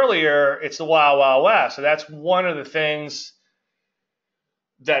said earlier, it's the wild, wild west. So that's one of the things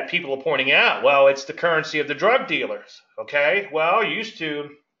that people are pointing out. Well, it's the currency of the drug dealers. Okay. Well, you used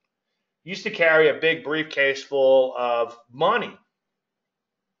to carry a big briefcase full of money,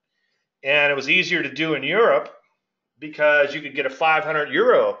 and it was easier to do in Europe because you could get a 500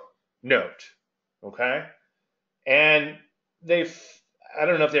 euro note. Okay. And I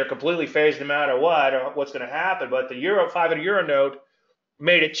don't know if they're completely phased them out or what's going to happen, but the 500 euro note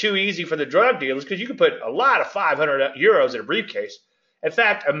made it too easy for the drug dealers, because you could put a lot of 500 euros in a briefcase. In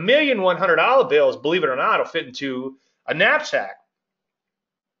fact, $1,100 bills, believe it or not, will fit into a knapsack.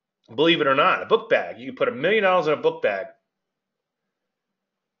 Believe it or not, a book bag. You can put $1 million in a book bag.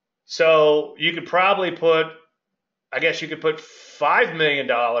 So you could probably put $5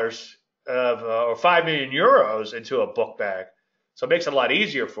 million or 5 million euros into a book bag. So it makes it a lot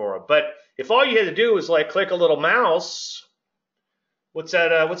easier for them. But if all you had to do was like click a little mouse, what's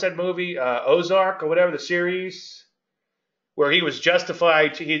that movie, Ozark or whatever, the series, where he was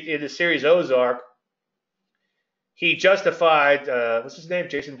justified in the series Ozark, he justified, what's his name,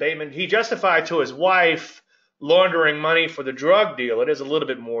 Jason Bateman, he justified to his wife laundering money for the drug deal. It is a little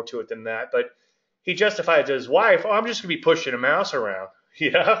bit more to it than that, but he justified to his wife, I'm just going to be pushing a mouse around.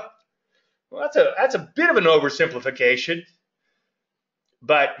 Yeah. Well, that's a bit of an oversimplification.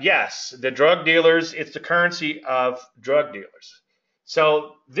 But yes, the drug dealers, it's the currency of drug dealers.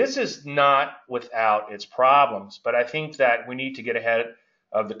 So this is not without its problems, but I think that we need to get ahead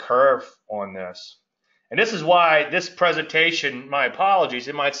of the curve on this. And this is why this presentation, my apologies,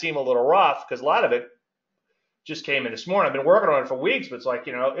 it might seem a little rough, because a lot of it just came in this morning. I've been working on it for weeks, but it's like,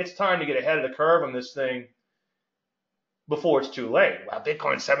 it's time to get ahead of the curve on this thing before it's too late. Wow,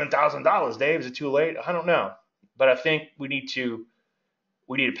 Bitcoin's $7,000, Dave. Is it too late? I don't know. But I think we need to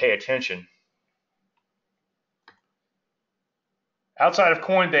pay attention. Outside of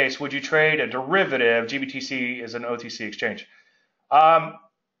Coinbase, would you trade a derivative? GBTC is an OTC exchange.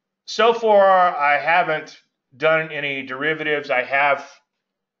 So far, I haven't done any derivatives. I have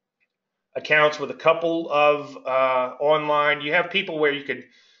accounts with a couple of online. You have people where you could,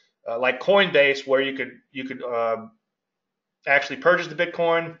 like Coinbase, where you could actually purchase the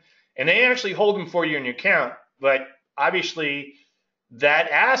Bitcoin, and they actually hold them for you in your account. But obviously, that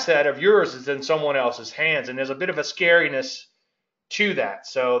asset of yours is in someone else's hands, and there's a bit of a scariness to that.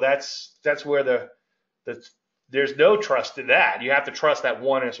 So that's where the there's no trust in that. You have to trust that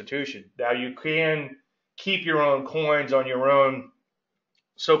one institution. Now you can keep your own coins on your own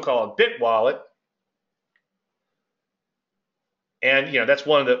so-called bit wallet, and that's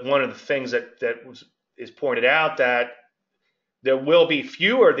one of the things is pointed out, that there will be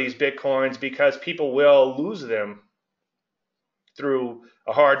fewer of these Bitcoins because people will lose them through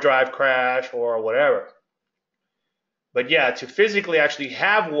a hard drive crash or whatever. But yeah, to physically actually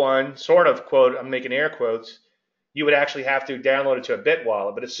have one, sort of, quote, I'm making air quotes, you would actually have to download it to a bit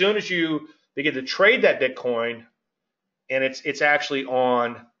wallet. But as soon as you begin to trade that Bitcoin and it's actually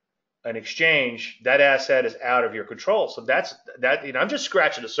on an exchange, that asset is out of your control. So that. I'm just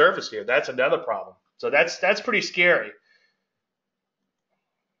scratching the surface here. That's another problem. So that's pretty scary.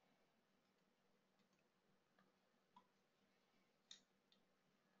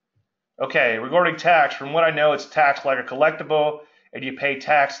 Okay, regarding tax, from what I know, it's taxed like a collectible, and you pay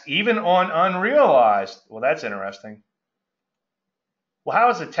tax even on unrealized. Well, that's interesting. Well,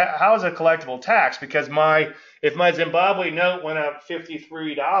 how is a collectible tax? Because if my Zimbabwe note went up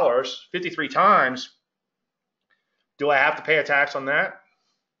 $53, 53 times, do I have to pay a tax on that?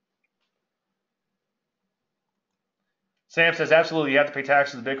 Sam says, absolutely, you have to pay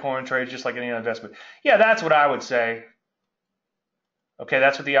taxes on Bitcoin trades just like any other investment. Yeah, that's what I would say. Okay,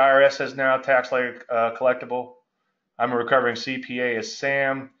 that's what the IRS says now, tax like collectible. I'm a recovering CPA as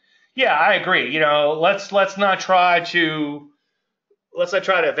Sam. Yeah, I agree. Let's not try to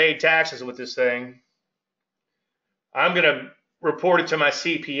evade taxes with this thing. I'm gonna report it to my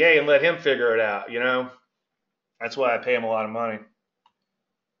CPA and let him figure it out. That's why I pay him a lot of money.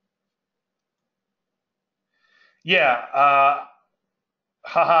 Yeah.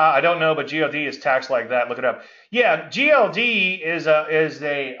 Haha, I don't know, but GLD is taxed like that. Look it up. Yeah, GLD is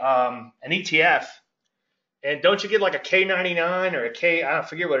an ETF, and don't you get like a K99 or a K? I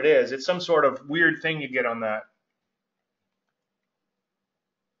forget what it is. It's some sort of weird thing you get on that.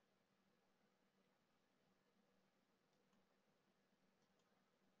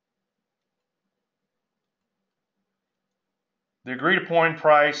 The agreed upon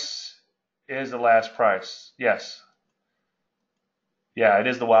price is the last price. Yes. Yeah, it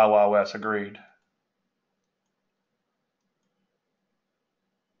is the Wild Wild West. Agreed.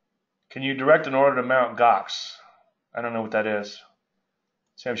 Can you direct an order to Mount Gox? I don't know what that is.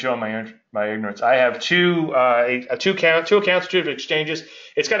 See, I'm showing my ignorance. I have two accounts, two exchanges.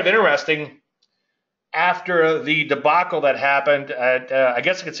 It's kind of interesting. After the debacle that happened at, I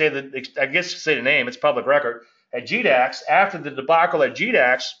guess you could say the name. It's public record at GDAX. After the debacle at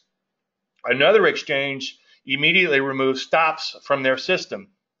GDAX, another exchange immediately removed stops from their system,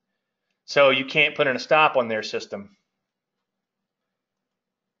 so you can't put in a stop on their system.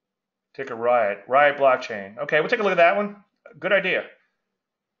 Take a Riot blockchain. Okay, we'll take a look at that one. Good idea.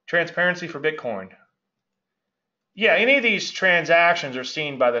 Transparency for Bitcoin. Yeah, any of these transactions are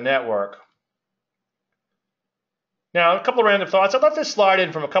seen by the network. Now, a couple of random thoughts. I let this slide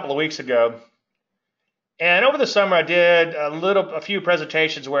in from a couple of weeks ago. And over the summer, I did a few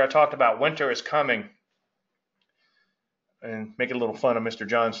presentations where I talked about winter is coming. And making a little fun of Mr.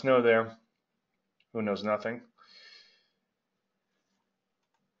 Jon Snow there, who knows nothing.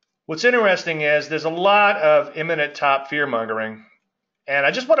 What's interesting is there's a lot of imminent top fear mongering. And I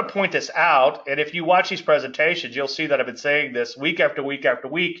just want to point this out. And if you watch these presentations, you'll see that I've been saying this week after week after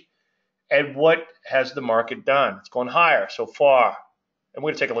week. And what has the market done? It's gone higher so far. And we're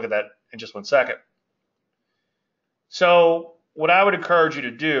going to take a look at that in just 1 second. So what I would encourage you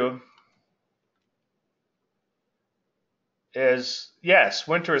to do is, yes,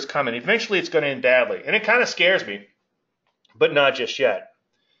 winter is coming. Eventually it's going to end badly. And it kind of scares me, but not just yet.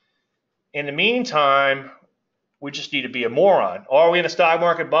 In the meantime, we just need to be a moron. Are we in a stock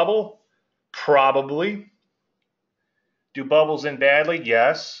market bubble? Probably. Do bubbles end badly?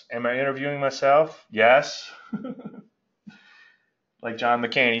 Yes. Am I interviewing myself? Yes. Like John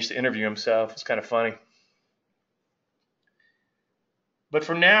McCain used to interview himself. It's kind of funny. But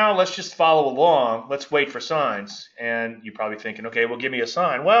for now, let's just follow along. Let's wait for signs. And you're probably thinking, okay, well, give me a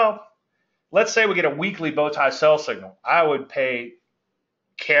sign. Well, let's say we get a weekly bow tie sell signal. I would pay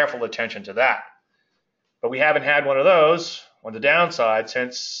careful attention to that. But we haven't had one of those on the downside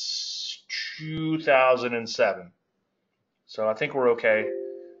since 2007. So I think we're okay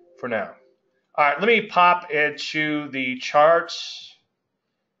for now. All right, let me pop into the charts.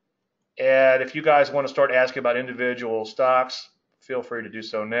 And if you guys want to start asking about individual stocks, feel free to do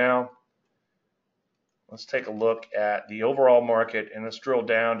so now. Let's take a look at the overall market, and let's drill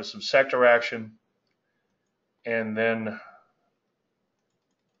down to some sector action. And then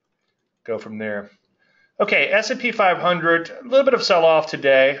go from there. Okay, S&P 500, a little bit of sell-off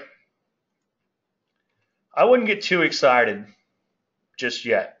today. I wouldn't get too excited just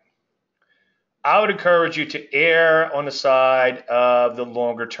yet. I would encourage you to err on the side of the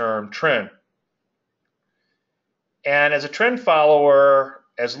longer-term trend. And as a trend follower,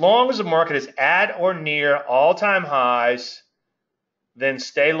 as long as the market is at or near all-time highs, then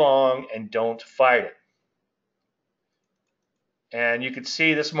stay long and don't fight it. And you can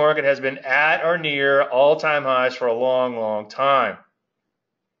see this market has been at or near all-time highs for a long, long time.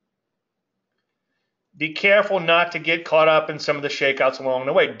 Be careful not to get caught up in some of the shakeouts along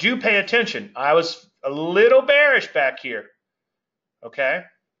the way. Do pay attention. I was a little bearish back here, okay?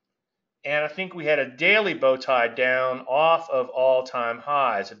 And I think we had a daily bow tie down off of all-time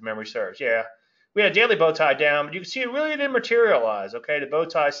highs, if memory serves. Yeah, we had a daily bow tie down, but you can see it really didn't materialize, okay? The bow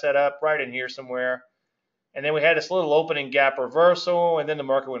tie set up right in here somewhere. And then we had this little opening gap reversal, and then the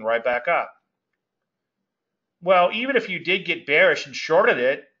market went right back up. Well, even if you did get bearish and shorted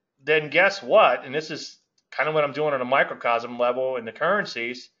it, then guess what? And this is kind of what I'm doing on a microcosm level in the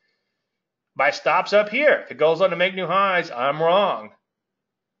currencies. My stop's up here. If it goes on to make new highs, I'm wrong.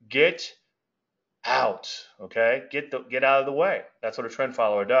 Get out, okay? Get out of the way. That's what a trend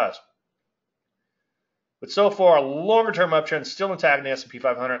follower does. But so far, a longer-term uptrend still intact in the S&P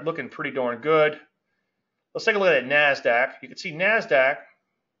 500, looking pretty darn good. Let's take a look at NASDAQ. You can see NASDAQ.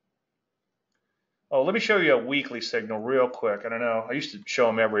 Oh, let me show you a weekly signal real quick. I don't know. I used to show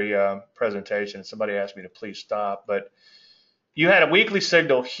them every presentation, and somebody asked me to please stop. But you had a weekly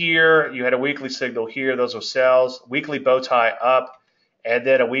signal here. You had a weekly signal here. Those were sells. Weekly bow tie up, and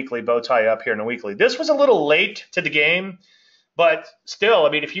then a weekly bow tie up here and a weekly. This was a little late to the game, but still, I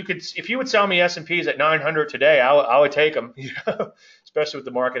mean, if you would sell me S&Ps at 900 today, I would take them, you know, especially with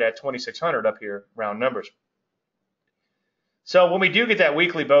the market at 2,600 up here, round numbers. So when we do get that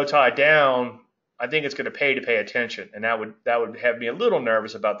weekly bow tie down, I think it's going to pay attention, and that would have me a little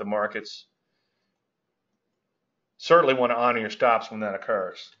nervous about the markets. Certainly want to honor your stops when that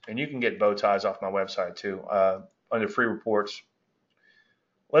occurs, and you can get bow ties off my website too under free reports.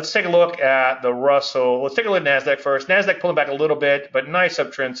 Let's take a look at the Russell. Let's take a look at NASDAQ first. NASDAQ pulling back a little bit, but nice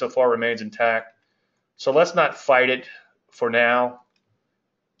uptrend so far remains intact. So let's not fight it for now.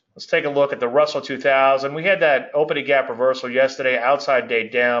 Let's take a look at the Russell 2000. We had that opening gap reversal yesterday, outside day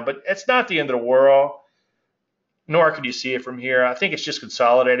down, but it's not the end of the world, nor can you see it from here. I think it's just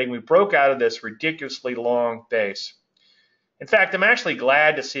consolidating. We broke out of this ridiculously long base. In fact, I'm actually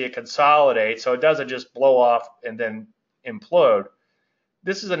glad to see it consolidate so it doesn't just blow off and then implode.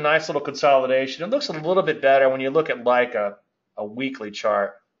 This is a nice little consolidation. It looks a little bit better when you look at like a weekly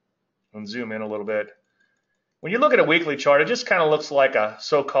chart. And zoom in a little bit. When you look at a weekly chart, it just kind of looks like a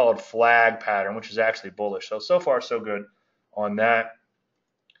so-called flag pattern, which is actually bullish. So far, so good on that.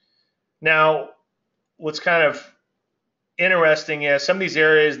 Now, what's kind of interesting is some of these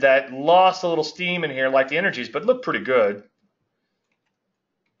areas that lost a little steam in here, like the energies, but look pretty good,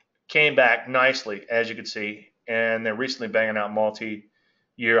 came back nicely, as you can see, and they're recently banging out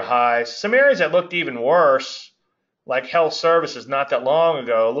multi-year highs. Some areas that looked even worse, like health services not that long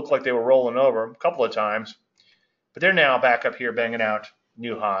ago, looked like they were rolling over a couple of times. But they're now back up here banging out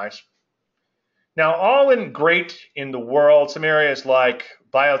new highs. Now, all in great in the world, some areas like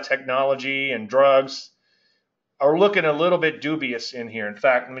biotechnology and drugs are looking a little bit dubious in here. In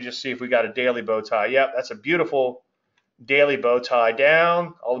fact, let me just see if we got a daily bow tie. Yep, that's a beautiful daily bow tie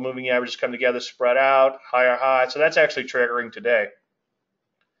down. All the moving averages come together, spread out, higher high. So that's actually triggering today.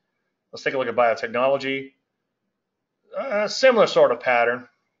 Let's take a look at biotechnology. A similar sort of pattern.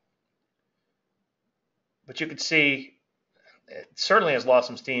 But you can see it certainly has lost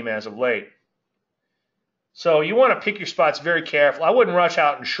some steam as of late. So you want to pick your spots very carefully. I wouldn't rush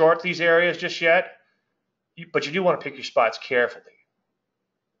out and short these areas just yet, but you do want to pick your spots carefully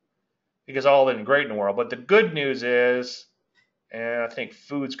because all isn't great in the world. But the good news is, and I think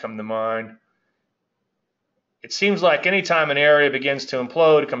foods come to mind, it seems like anytime an area begins to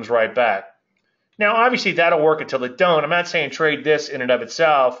implode, it comes right back. Now, obviously, that'll work until it don't. I'm not saying trade this in and of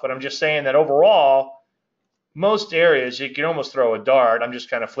itself, but I'm just saying that overall, most areas, you can almost throw a dart. I'm just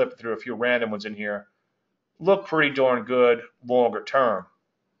kind of flipping through a few random ones in here. Look pretty darn good longer term.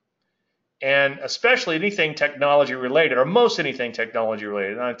 And especially anything technology related, or most anything technology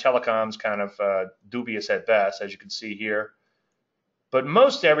related. Telecom's kind of dubious at best, as you can see here. But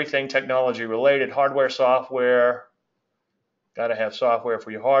most everything technology related, hardware, software, got to have software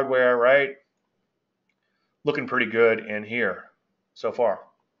for your hardware, right? Looking pretty good in here so far.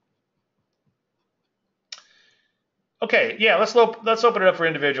 Okay, yeah, let's open it up for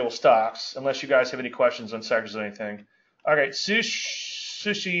individual stocks, unless you guys have any questions on sectors or anything. All right,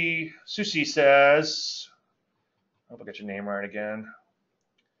 Susie says, I hope I get your name right again.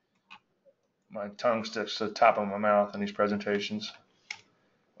 My tongue sticks to the top of my mouth in these presentations.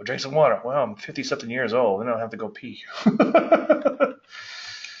 Well, drink some water. Well, I'm 50-something years old. Then I don't have to go pee. A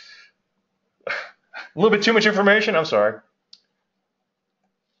little bit too much information? I'm sorry.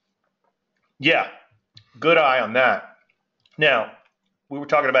 Yeah, good eye on that. Now, we were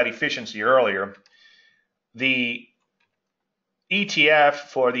talking about efficiency earlier. The ETF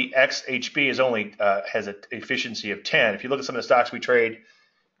for the XHB is only has an efficiency of 10. If you look at some of the stocks we trade,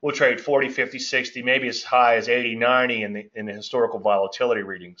 we'll trade 40, 50, 60, maybe as high as 80, 90 in the historical volatility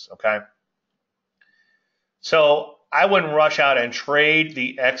readings, okay? So I wouldn't rush out and trade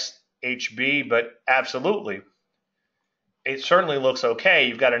the XHB, but absolutely. It certainly looks okay.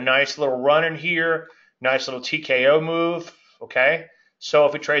 You've got a nice little run in here, nice little TKO move, okay? So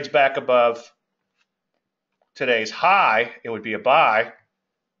if it trades back above today's high, it would be a buy.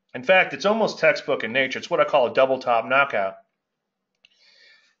 In fact, it's almost textbook in nature. It's what I call a double top knockout.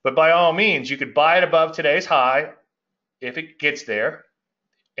 But by all means, you could buy it above today's high if it gets there,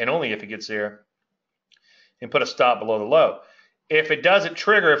 and only if it gets there, and put a stop below the low. If it doesn't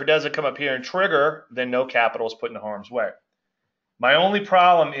trigger, if it doesn't come up here and trigger, then no capital is put in harm's way. My only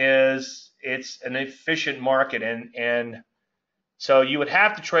problem is it's an efficient market, and so you would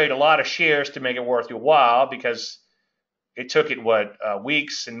have to trade a lot of shares to make it worth your while, because it took it,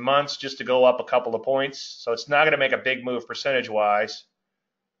 weeks and months just to go up a couple of points. So it's not going to make a big move percentage-wise.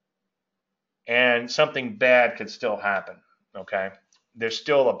 And something bad could still happen, okay? There's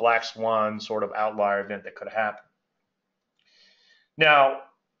still a black swan sort of outlier event that could happen. Now,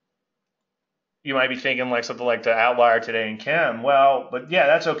 you might be thinking like something like the outlier today in Chem. Well, but yeah,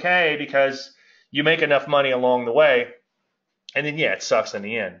 that's okay because you make enough money along the way. And then, yeah, it sucks in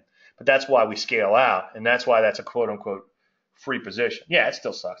the end. But that's why we scale out. And that's why that's a quote-unquote free position. Yeah, it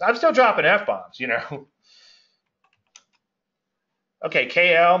still sucks. I'm still dropping F-bombs, you know. Okay,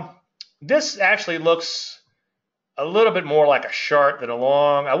 KL. This actually looks a little bit more like a short than a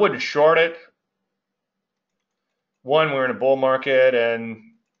long. I wouldn't short it. One, we're in a bull market, and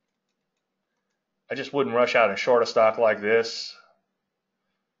I just wouldn't rush out and short a stock like this.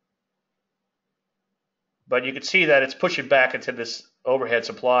 But you can see that it's pushing back into this overhead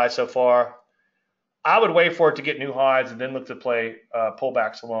supply so far. I would wait for it to get new highs and then look to play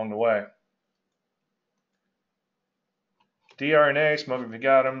pullbacks along the way. DRNA, smoke if you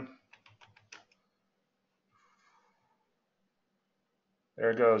got them.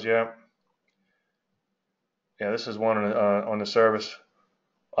 There it goes, yeah. Yeah, this is one on the service.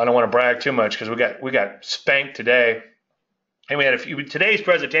 I don't want to brag too much because we got spanked today. And we had a few. Today's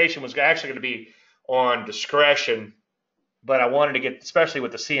presentation was actually going to be on discretion, but I wanted to get, especially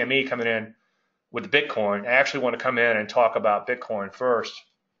with the CME coming in with the Bitcoin, I actually want to come in and talk about Bitcoin first.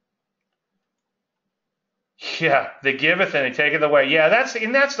 Yeah, they giveth and they taketh away. Yeah, that's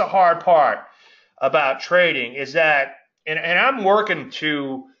the hard part about trading is that, and I'm working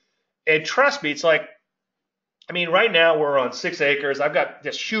to, and trust me, it's like, I mean, right now we're on 6 acres. I've got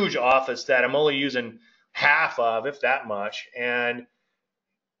this huge office that I'm only using half of, if that much, and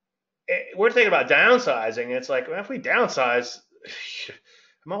we're thinking about downsizing. It's like, well, if we downsize,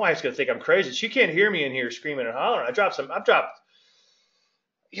 my wife's gonna think I'm crazy. She can't hear me in here screaming and hollering. I've dropped,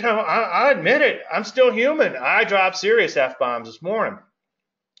 you know, I admit it. I'm still human. I dropped serious F-bombs this morning.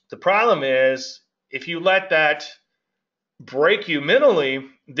 The problem is, if you let that break you mentally,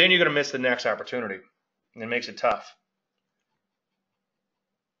 then you're gonna miss the next opportunity, and it makes it tough.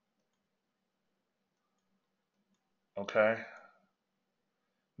 Okay.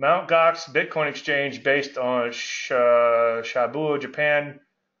 Mt. Gox Bitcoin exchange based on Shibuya, Japan,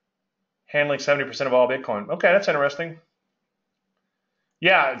 handling 70% of all Bitcoin. Okay, that's interesting.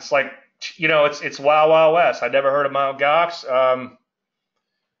 Yeah, it's like, you know, it's Wild Wild West. I never heard of Mt. Gox.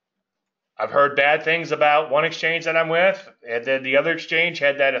 I've heard bad things about one exchange that I'm with, and then the other exchange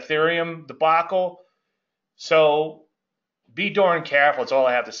had that Ethereum debacle. So be darn careful. That's all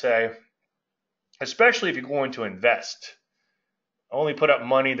I have to say. Especially if you're going to invest. Only put up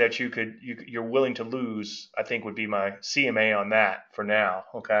money that you're willing to lose, I think would be my CMA on that for now,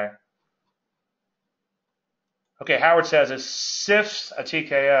 okay? Okay, Howard says, is SIFs a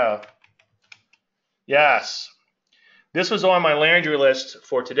TKO? Yes. This was on my Landry list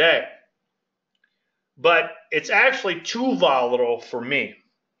for today. But it's actually too volatile for me,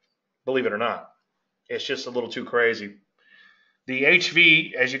 believe it or not. It's just a little too crazy. The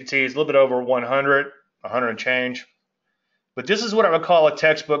HV, as you can see, is a little bit over 100 and change. But this is what I would call a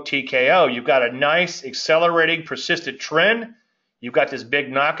textbook TKO. You've got a nice accelerating persistent trend. You've got this big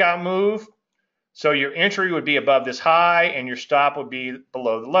knockout move. So your entry would be above this high and your stop would be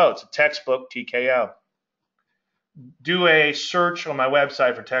below the low. It's a textbook TKO. Do a search on my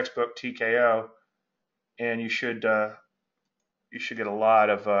website for textbook TKO, and you should get a lot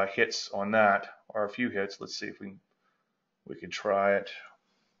of hits on that, or a few hits. Let's see if we can try it.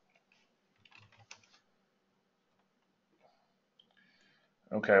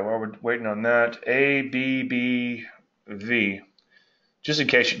 Okay, while we're waiting on that, A B B V. Just in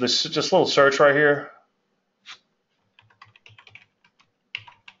case, just a little search right here.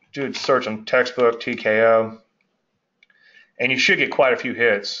 Do a search on textbook TKO, and you should get quite a few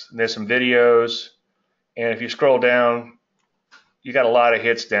hits. There's some videos, and if you scroll down, you got a lot of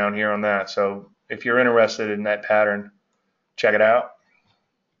hits down here on that. So if you're interested in that pattern, check it out.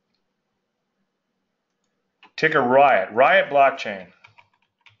 Ticker Riot blockchain.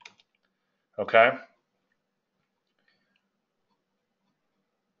 Okay.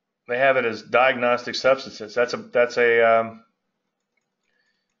 They have it as diagnostic substances. That's a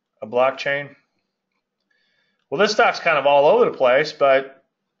blockchain. Well, this stock's kind of all over the place, but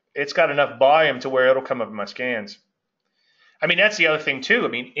it's got enough volume to where it'll come up in my scans. I mean, that's the other thing too. I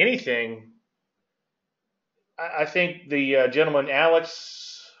mean, anything. I think the gentleman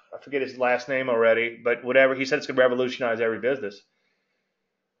Alex, I forget his last name already, but whatever, he said it's going to revolutionize every business.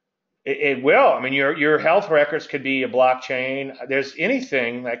 It will. I mean, your health records could be a blockchain. There's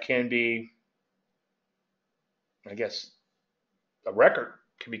anything that can be, I guess, a record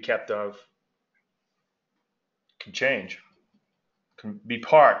can be kept of, can change, can be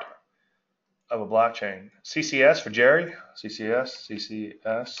part of a blockchain. CCS for Jerry.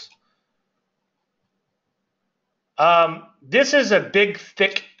 CCS. This is a big,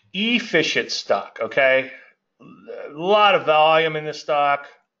 thick, efficient stock. Okay, a lot of volume in this stock.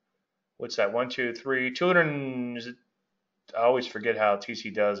 What's that? 1, 2, 3, 200. I always forget how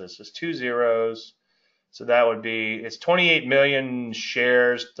TC does this. It's 2 zeros. So that would be, it's 28 million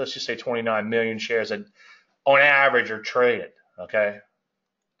shares. Let's just say 29 million shares that on average are traded. Okay.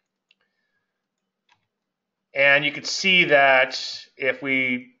 And you could see that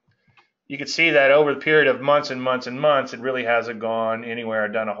you could see that over the period of months and months and months, it really hasn't gone anywhere or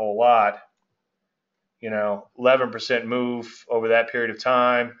done a whole lot. 11% move over that period of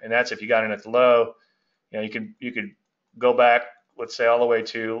time, and that's if you got in at the low. You could go back, let's say, all the way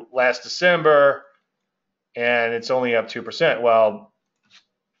to last December, and it's only up 2%. Well,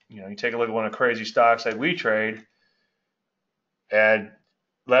 you take a look at one of the crazy stocks that we trade, and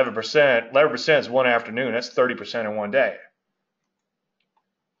 11%. 11% is one afternoon. That's 30% in one day.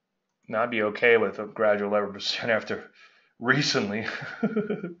 Now, I'd be okay with a gradual 11% after recently.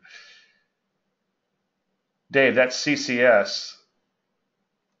 Dave, that's CCS.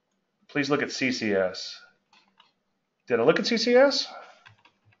 Please look at CCS. Did I look at CCS?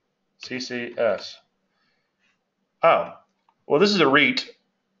 CCS. Oh, well, this is a REIT.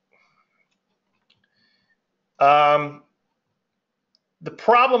 The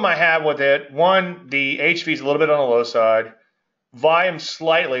problem I have with it, one, the HV is a little bit on the low side. Volume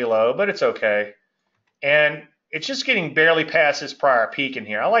slightly low, but it's okay. And it's just getting barely past this prior peak in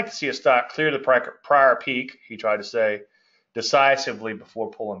here. I like to see a stock clear the prior peak, he tried to say, decisively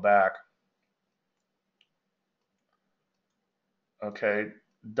before pulling back. Okay,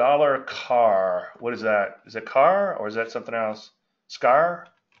 dollar car. What is that? Is it car or is that something else? Scar?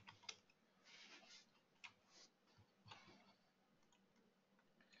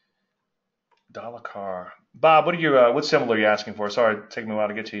 Dollar car. Bob, what symbol are you asking for? Sorry, it's taking me a while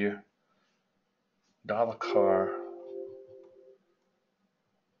to get to you. Dollar car.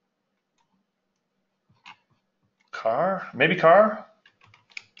 Car? Maybe car?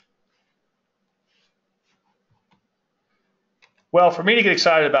 Well, for me to get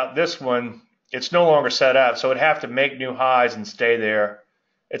excited about this one, it's no longer set up, so it'd have to make new highs and stay there.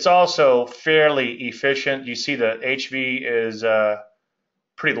 It's also fairly efficient. You see the HV is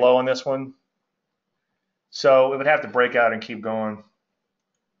pretty low on this one. So it would have to break out and keep going.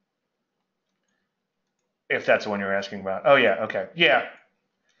 If that's the one you're asking about. Oh, yeah, okay. Yeah. I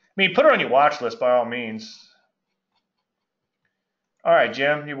mean, put it on your watch list by all means. All right,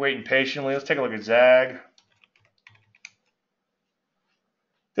 Jim, you're waiting patiently. Let's take a look at ZAG.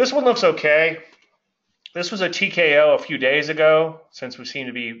 This one looks okay. This was a TKO a few days ago, since we seem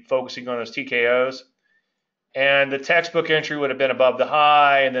to be focusing on those TKOs. And the textbook entry would have been above the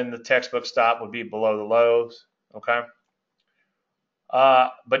high, and then the textbook stop would be below the lows. Okay.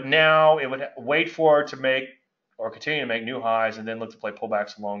 But now it would wait for it to make or continue to make new highs and then look to play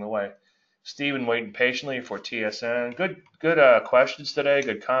pullbacks along the way. Stephen waiting patiently for TSN. Good questions today,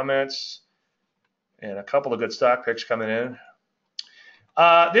 good comments, and a couple of good stock picks coming in.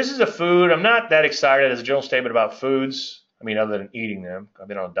 This is a food. I'm not that excited as a general statement about foods. I mean, other than eating them. I've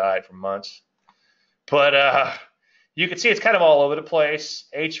been on a diet for months. But you can see it's kind of all over the place.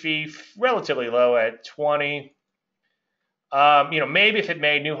 HV relatively low at 20. Maybe if it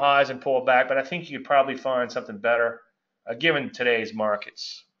made new highs and pulled back, but I think you could probably find something better given today's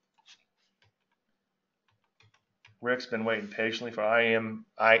markets. Rick's been waiting patiently for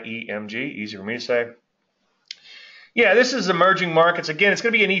IEMG. Easy for me to say. Yeah, this is emerging markets. Again, it's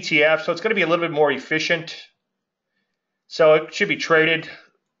going to be an ETF, so it's going to be a little bit more efficient. So it should be traded.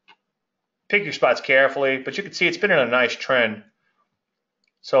 Pick your spots carefully, but you can see it's been in a nice trend.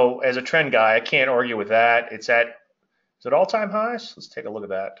 So as a trend guy, I can't argue with that. Is it all-time highs? Let's take a look at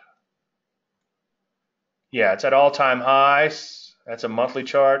that. Yeah, it's at all-time highs. That's a monthly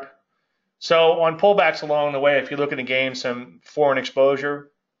chart. So on pullbacks along the way, if you're looking to gain some foreign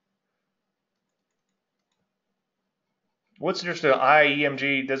exposure, what's the difference to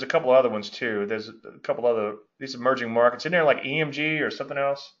IEMG? There's a couple other ones too. There's a couple other these emerging markets in there, like EMG or something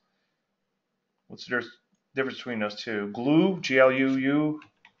else. What's the difference between those two? GLUU, G-L-U-U.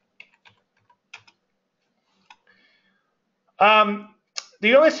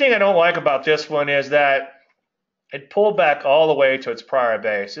 The only thing I don't like about this one is that it pulled back all the way to its prior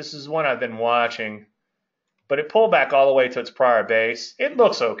base. This is one I've been watching, but it pulled back all the way to its prior base. It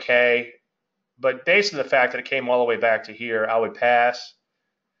looks okay, but based on the fact that it came all the way back to here, I would pass.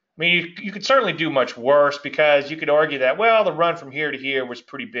 I mean, you could certainly do much worse because you could argue that, well, the run from here to here was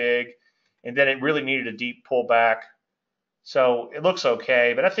pretty big, and then it really needed a deep pullback. So it looks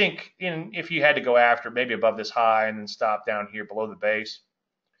okay, but I think if you had to go after maybe above this high and then stop down here below the base.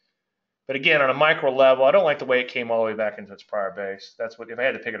 But again, on a micro level, I don't like the way it came all the way back into its prior base. That's what if I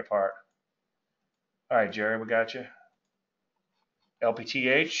had to pick it apart. All right, Jerry, we got you.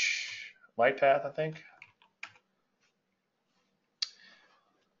 LPTH, light path, I think.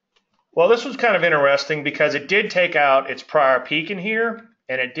 Well, this was kind of interesting because it did take out its prior peak in here,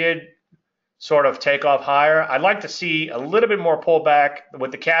 and it did sort of take off higher. I'd like to see a little bit more pullback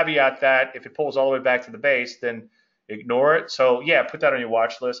with the caveat that if it pulls all the way back to the base, then ignore it. So yeah, put that on your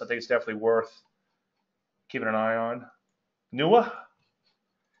watch list. I think it's definitely worth keeping an eye on. NUA,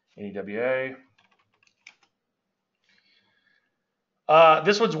 NEWA.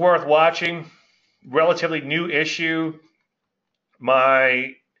 This one's worth watching. Relatively new issue.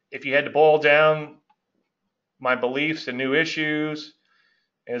 If you had to boil down my beliefs and new issues,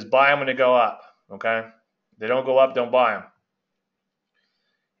 is buy them when they go up. Okay, if they don't go up, don't buy them.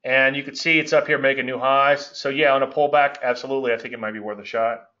 And you can see it's up here making new highs. So yeah, on a pullback, absolutely, I think it might be worth a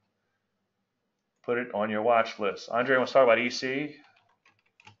shot. Put it on your watch list. Andre, want to talk about EC?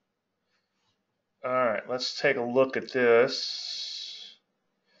 All right, let's take a look at this.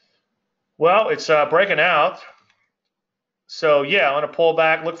 Well, it's breaking out. So yeah, on a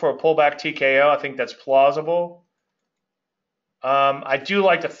pullback, look for a pullback TKO. I think that's plausible. I do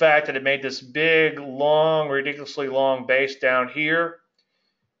like the fact that it made this big, long, ridiculously long base down here.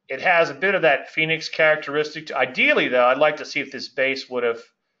 It has a bit of that Phoenix characteristic. Ideally, though, I'd like to see if this base would have.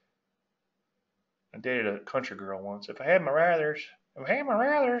 I dated a country girl once. If I had my rathers,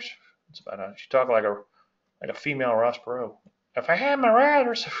 It's about how she talked like a female Ross Perot. If I had my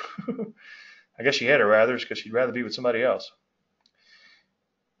rathers, I guess she had her rathers because she'd rather be with somebody else.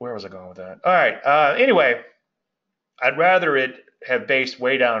 Where was I going with that? All right. Anyway, I'd rather it have based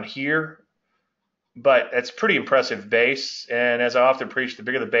way down here. But it's pretty impressive base, and as I often preach, the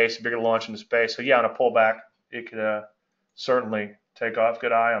bigger the base, the bigger the launch in the space. So yeah, on a pullback, it could certainly take off.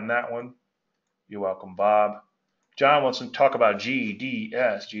 Good eye on that one. You're welcome, Bob. John wants to talk about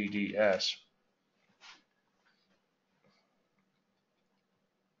GDS.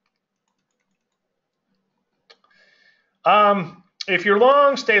 If you're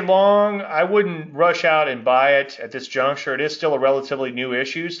long, stay long. I wouldn't rush out and buy it at this juncture. It is still a relatively new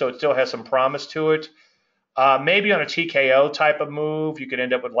issue, so it still has some promise to it. Maybe on a TKO type of move, you could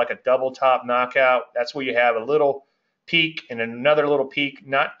end up with like a double top knockout. That's where you have a little peak and another little peak,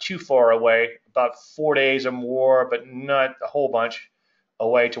 not too far away, about 4 days or more, but not a whole bunch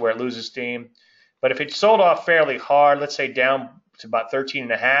away to where it loses steam. But if it sold off fairly hard, let's say down to about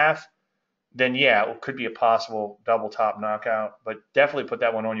 13.5, then yeah, it could be a possible double top knockout. But definitely put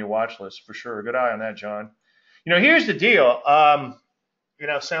that one on your watch list for sure. Good eye on that, John. Here's the deal. I'm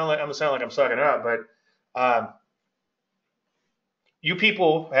gonna sound like I'm sucking up, but you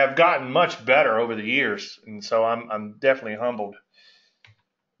people have gotten much better over the years, and so I'm definitely humbled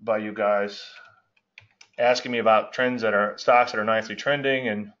by you guys asking me about stocks that are nicely trending.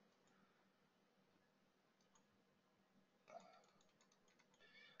 And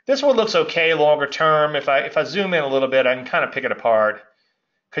this one looks okay longer term. If I zoom in a little bit, I can kind of pick it apart.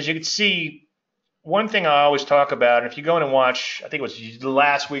 because you can see one thing I always talk about, and if you go in and watch, I think it was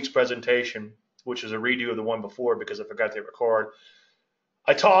last week's presentation, which is a redo of the one before because I forgot to record,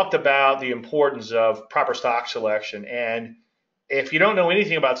 I talked about the importance of proper stock selection. And if you don't know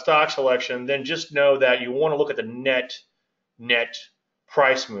anything about stock selection, then just know that you want to look at the net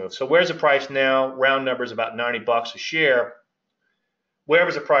price move. So where's the price now? Round numbers about $90 a share. Where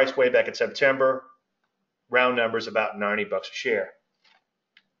was the price way back in September? Round numbers about $90 a share.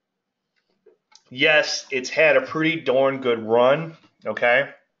 Yes, it's had a pretty darn good run, okay?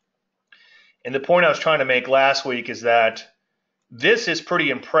 And the point I was trying to make last week is that this is pretty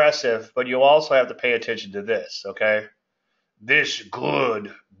impressive, but you also have to pay attention to this, okay? This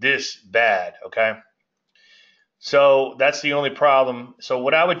good, this bad, okay? So that's the only problem. So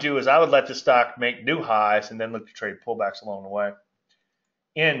what I would do is I would let the stock make new highs and then look to trade pullbacks along the way.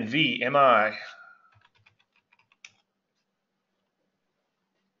 NVMI.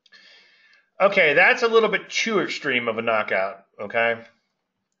 Okay, that's a little bit too extreme of a knockout, okay?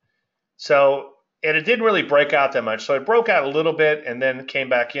 So, and it didn't really break out that much. So it broke out a little bit and then came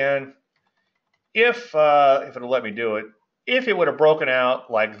back in. If it'll let me do it, if it would have broken out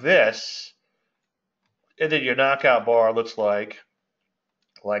like this, and then your knockout bar looks like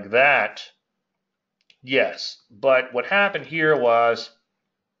that, yes. But what happened here was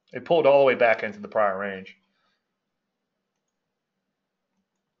it pulled all the way back into the prior range.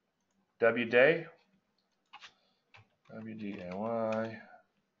 WDAY, WDAY.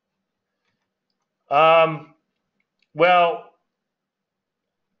 Well,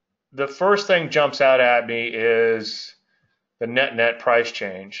 the first thing jumps out at me is the net price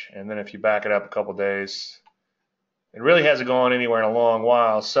change. And then if you back it up a couple days, it really hasn't gone anywhere in a long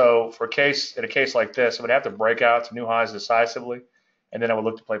while. So in a case like this, it would have to break out to new highs decisively, and then I would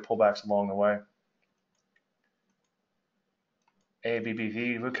look to play pullbacks along the way. ABBV,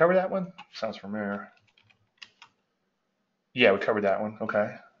 did we cover that one? Sounds familiar. Yeah, we covered that one.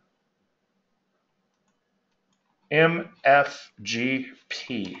 Okay. MFGP.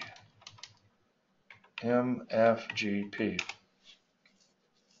 MFGP.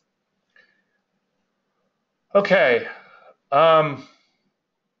 Okay. It's kind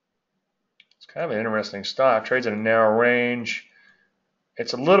of an interesting stock. Trades in a narrow range.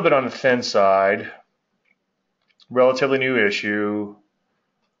 It's a little bit on the thin side. Relatively new issue.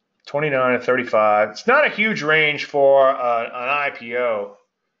 29 to 35. It's not a huge range for an IPO.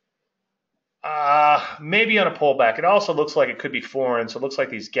 Maybe on a pullback. It also looks like it could be foreign, so it looks like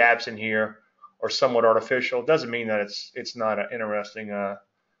these gaps in here are somewhat artificial. It doesn't mean that it's not an interesting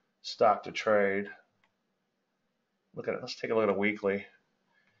stock to trade. Look at it. Let's take a look at a weekly.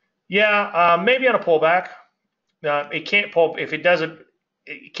 Yeah, maybe on a pullback. It can't pull. If it doesn't,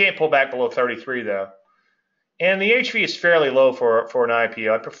 it can't pull back below 33 though. And the HV is fairly low for an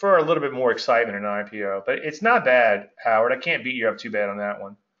IPO. I prefer a little bit more excitement in an IPO, but it's not bad, Howard. I can't beat you up too bad on that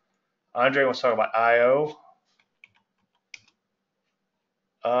one. Andre wants to talk about IO.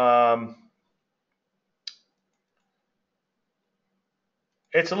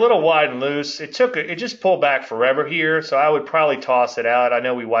 It's a little wide and loose. It just pulled back forever here, so I would probably toss it out. I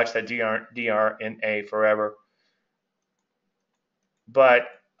know we watched that DRNA forever. But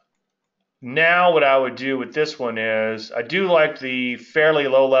now what I would do with this one is, I do like the fairly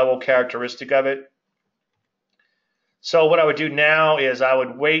low level characteristic of it. So what I would do now is I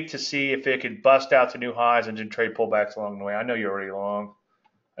would wait to see if it could bust out to new highs and then trade pullbacks along the way. I know you're already long.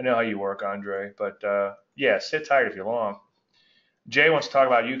 I know how you work, Andre. But yeah, sit tight if you're long. Jay wants to talk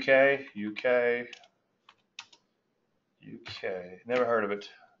about UK. Never heard of it.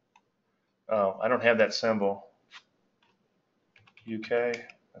 Oh, I don't have that symbol. UK.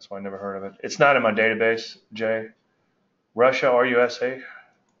 That's why I never heard of it. It's not in my database, Jay. Russia, RUSA.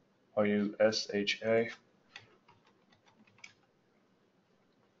 RUSHA.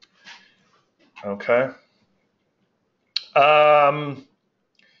 Okay. A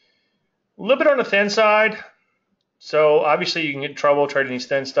little bit on the thin side. So obviously you can get in trouble trading these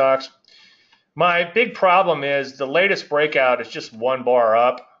thin stocks. My big problem is the latest breakout is just one bar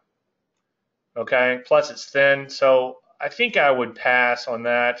up. Okay. Plus it's thin. So I think I would pass on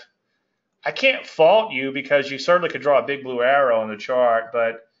that. I can't fault you because you certainly could draw a big blue arrow on the chart,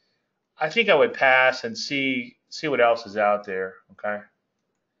 but I think I would pass and see what else is out there. Okay.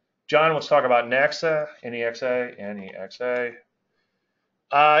 John wants to talk about NEXA, NEXA.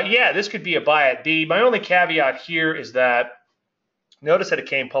 Yeah, this could be a buy at B. My only caveat here is that notice that it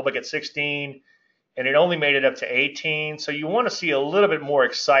came public at 16 and it only made it up to 18. So you want to see a little bit more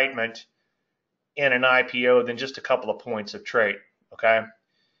excitement in an IPO than just a couple of points of trade. Okay.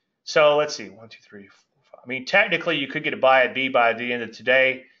 So let's see. 1, 2, 3, 4, I mean, technically, you could get a buy at B by the end of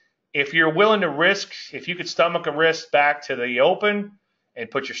today. If you're willing to risk, if you could stomach a risk back to the open and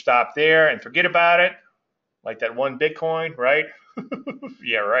put your stop there and forget about it, like that one Bitcoin, right?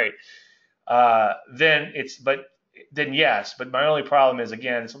 Yeah, right. Then yes. But my only problem is,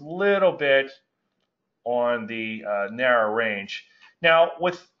 again, it's a little bit on the narrow range. Now,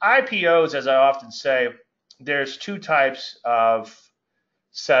 with IPOs, as I often say, there's two types of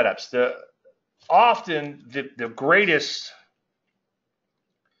setups. Often the greatest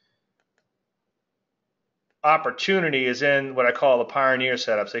opportunity is in what I call the pioneer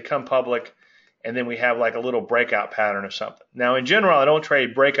setups. They come public, and then we have like a little breakout pattern or something. Now, in general, I don't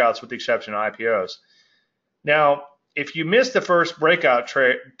trade breakouts with the exception of IPOs. Now, if you miss the first breakout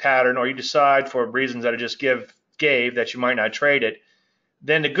pattern, or you decide for reasons that I just gave that you might not trade it,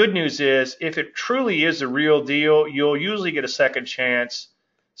 then the good news is if it truly is the real deal, you'll usually get a second chance,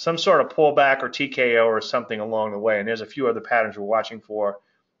 some sort of pullback or TKO or something along the way. And there's a few other patterns we're watching for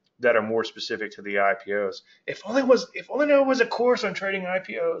that are more specific to the IPOs. If only there was a course on trading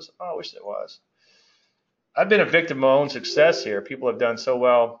IPOs. Oh, I wish there was. I've been a victim of my own success here. People have done so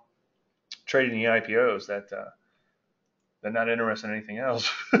well trading the IPOs that they're not interested in anything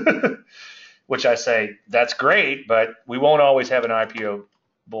else. Which I say, that's great, but we won't always have an IPO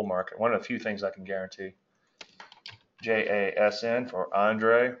bull market. One of the few things I can guarantee. JASN for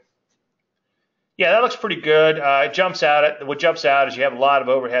Andre. Yeah, that looks pretty good. It jumps out. What jumps out is you have a lot of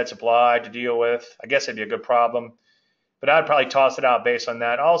overhead supply to deal with. I guess it'd be a good problem, but I'd probably toss it out based on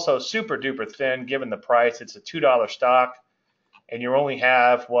that. Also, super duper thin given the price. It's a $2 stock, and you only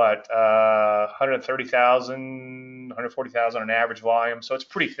have what 130,000, 140,000 on average volume, so it's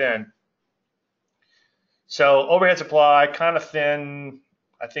pretty thin. So overhead supply, kind of thin.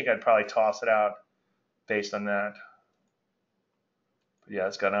 I think I'd probably toss it out based on that. But yeah,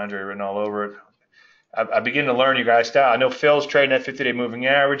 it's got Andre written all over it. I begin to learn you guys' style. I know Phil's trading that 50-day moving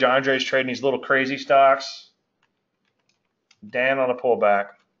average. Andre's trading these little crazy stocks. Dan on a pullback.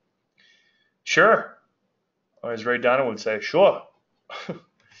 Sure. Or as Ray Donovan would say, sure.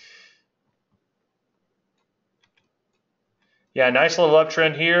 Yeah, nice little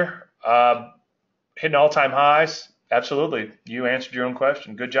uptrend here. Hitting all-time highs. Absolutely. You answered your own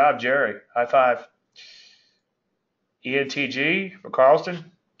question. Good job, Jerry. High five. ENTG for Carlston.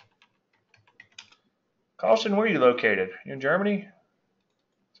 Carlston, where are you located? You in Germany?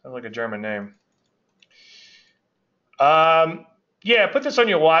 Sounds like a German name. Yeah, put this on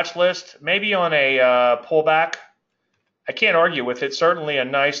your watch list. Maybe on a pullback. I can't argue with it. Certainly a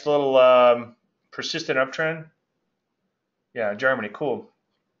nice little persistent uptrend. Yeah, Germany. Cool.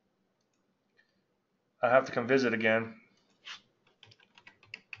 I have to come visit again.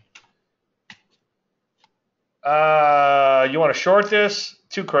 You want to short this?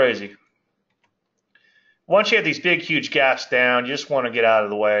 Too crazy. Once you have these big, huge gaps down, you just want to get out of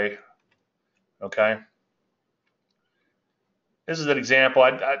the way. Okay. This is an example.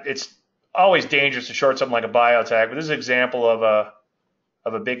 It's always dangerous to short something like a biotech, but this is an example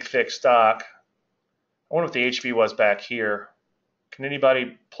of a big, thick stock. I wonder what the HV was back here. Can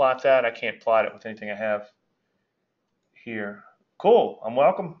anybody plot that? I can't plot it with anything I have here. Cool. I'm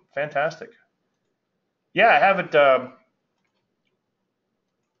welcome. Fantastic. Yeah, I haven't.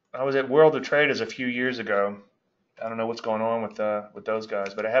 I was at World of Traders a few years ago. I don't know what's going on with those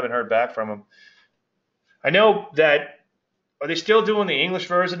guys, but I haven't heard back from them. I know that. Are they still doing the English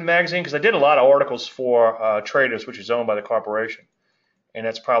version of the magazine? Because I did a lot of articles for Traders, which is owned by the corporation, and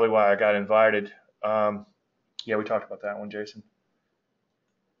that's probably why I got invited. Yeah, we talked about that one, Jason.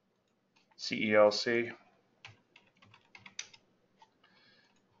 CELC.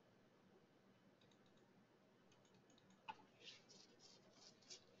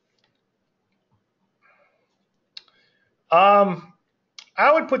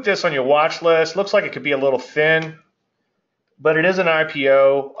 I would put this on your watch list. Looks like it could be a little thin, but it is an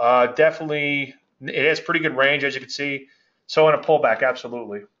IPO. Definitely, it has pretty good range, as you can see. So in a pullback,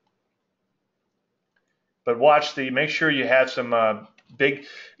 absolutely. But make sure you have some big,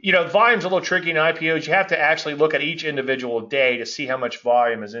 volume's a little tricky in IPOs. You have to actually look at each individual day to see how much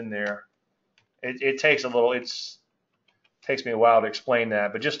volume is in there. It takes me a while to explain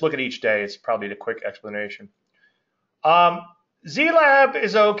that, but just look at each day. It's probably the quick explanation. Z-Lab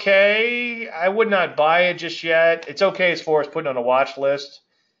is okay. I would not buy it just yet. It's okay as far as putting on a watch list.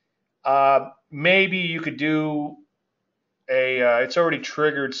 Maybe you could do it's already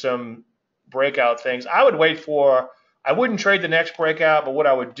triggered some breakout things. I wouldn't trade the next breakout, but what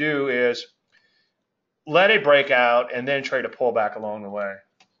I would do is let it break out and then trade a pullback along the way.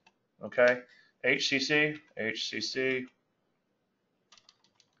 Okay? HCC.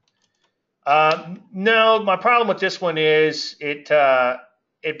 No, my problem with this one is it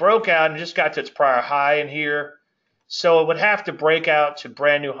broke out and just got to its prior high in here. So it would have to break out to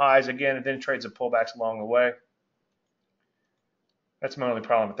brand new highs again and then trades and pullbacks along the way. That's my only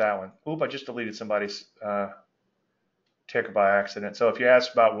problem with that one. Oop, I just deleted somebody's ticker by accident. So if you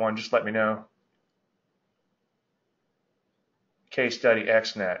ask about one, just let me know. Case study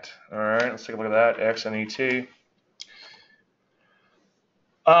XNet. All right, let's take a look at that. XNET.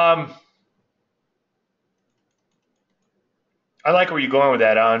 I like where you're going with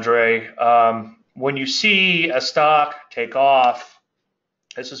that, Andre. When you see a stock take off,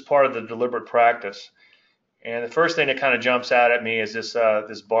 this is part of the deliberate practice. And the first thing that kind of jumps out at me is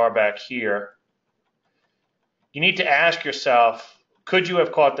this bar back here. You need to ask yourself, could you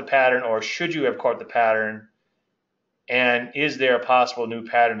have caught the pattern or should you have caught the pattern? And is there a possible new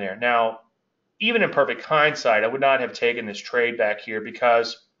pattern there? Now, even in perfect hindsight, I would not have taken this trade back here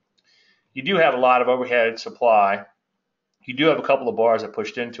because you do have a lot of overhead supply. You do have a couple of bars that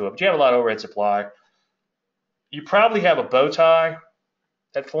pushed into it, but you have a lot of overhead supply. You probably have a bow tie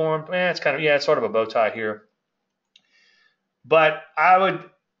that formed. It's sort of a bow tie here. But I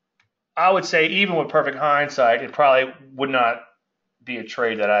would say even with perfect hindsight, it probably would not be a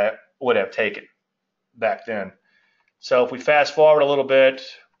trade that I would have taken back then. So if we fast forward a little bit,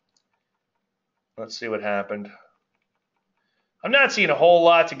 let's see what happened. I'm not seeing a whole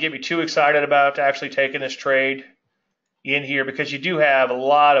lot to get me too excited about actually taking this trade in here because you do have a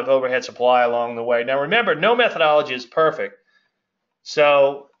lot of overhead supply along the way. Now remember, no methodology is perfect.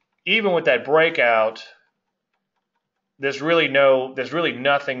 So even with that breakout, there's really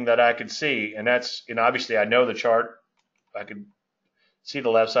nothing that I could see. And that's, obviously I know the chart. I could see the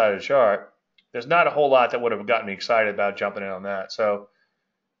left side of the chart. There's not a whole lot that would have gotten me excited about jumping in on that. So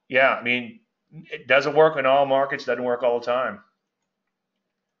yeah, I mean, it doesn't work in all markets, doesn't work all the time.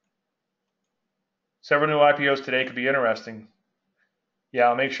 Several new IPOs today could be interesting. Yeah,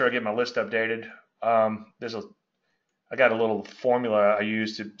 I'll make sure I get my list updated. I got a little formula I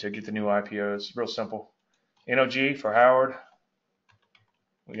use to get the new IPOs. Real simple. NOG for Howard.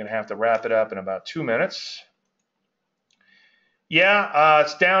 We're going to have to wrap it up in about 2 minutes. Yeah,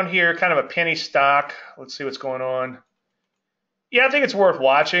 it's down here, kind of a penny stock. Let's see what's going on. Yeah, I think it's worth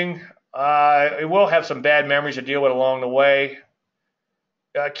watching. It will have some bad memories to deal with along the way.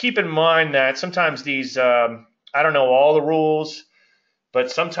 Keep in mind that sometimes these, I don't know all the rules, but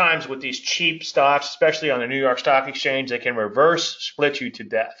sometimes with these cheap stocks, especially on the New York Stock Exchange, they can reverse split you to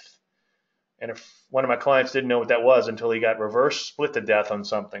death. And if one of my clients didn't know what that was until he got reverse split to death on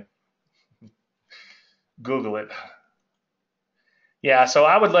something, Google it. Yeah, so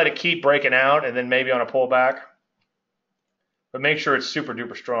I would let it keep breaking out and then maybe on a pullback. But make sure it's super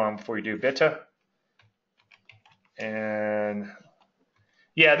duper strong before you do Beta. And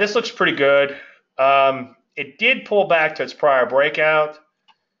yeah, this looks pretty good. It did pull back to its prior breakout.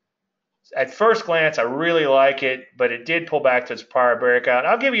 At first glance, I really like it, but it did pull back to its prior breakout.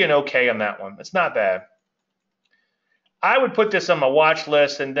 I'll give you an okay on that one. It's not bad. I would put this on my watch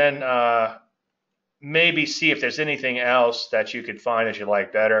list and then maybe see if there's anything else that you could find that you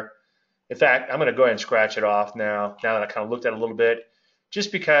like better. In fact, I'm going to go ahead and scratch it off now that I kind of looked at it a little bit.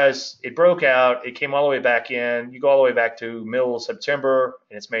 Just because it broke out, it came all the way back in. You go all the way back to middle of September,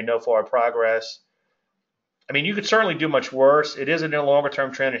 and it's made no forward progress. I mean, you could certainly do much worse. It is in a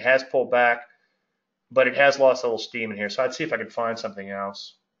longer-term trend. It has pulled back, but it has lost a little steam in here. So I'd see if I could find something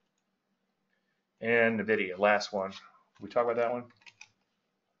else. And the video, last one. We talk about that one?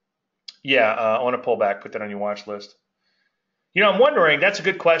 Yeah, on a pullback. Put that on your watch list. I'm wondering. That's a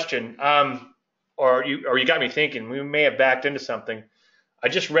good question. Or you got me thinking. We may have backed into something. I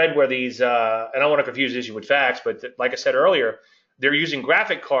just read where these, and I don't want to confuse this with facts, but like I said earlier, they're using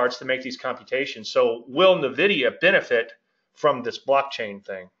graphic cards to make these computations. So will NVIDIA benefit from this blockchain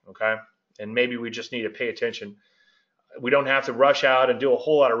thing, okay? And maybe we just need to pay attention. We don't have to rush out and do a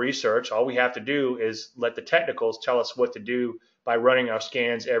whole lot of research. All we have to do is let the technicals tell us what to do by running our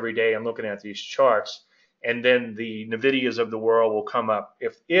scans every day and looking at these charts. And then the NVIDIAs of the world will come up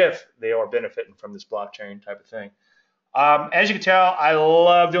if they are benefiting from this blockchain type of thing. As you can tell, I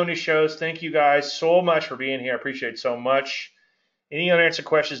love doing these shows. Thank you guys so much for being here. I appreciate it so much. Any unanswered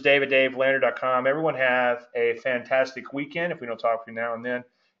questions, Landry.com. Everyone have a fantastic weekend if we don't talk between now and then.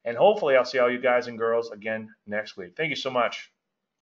 And hopefully I'll see all you guys and girls again next week. Thank you so much.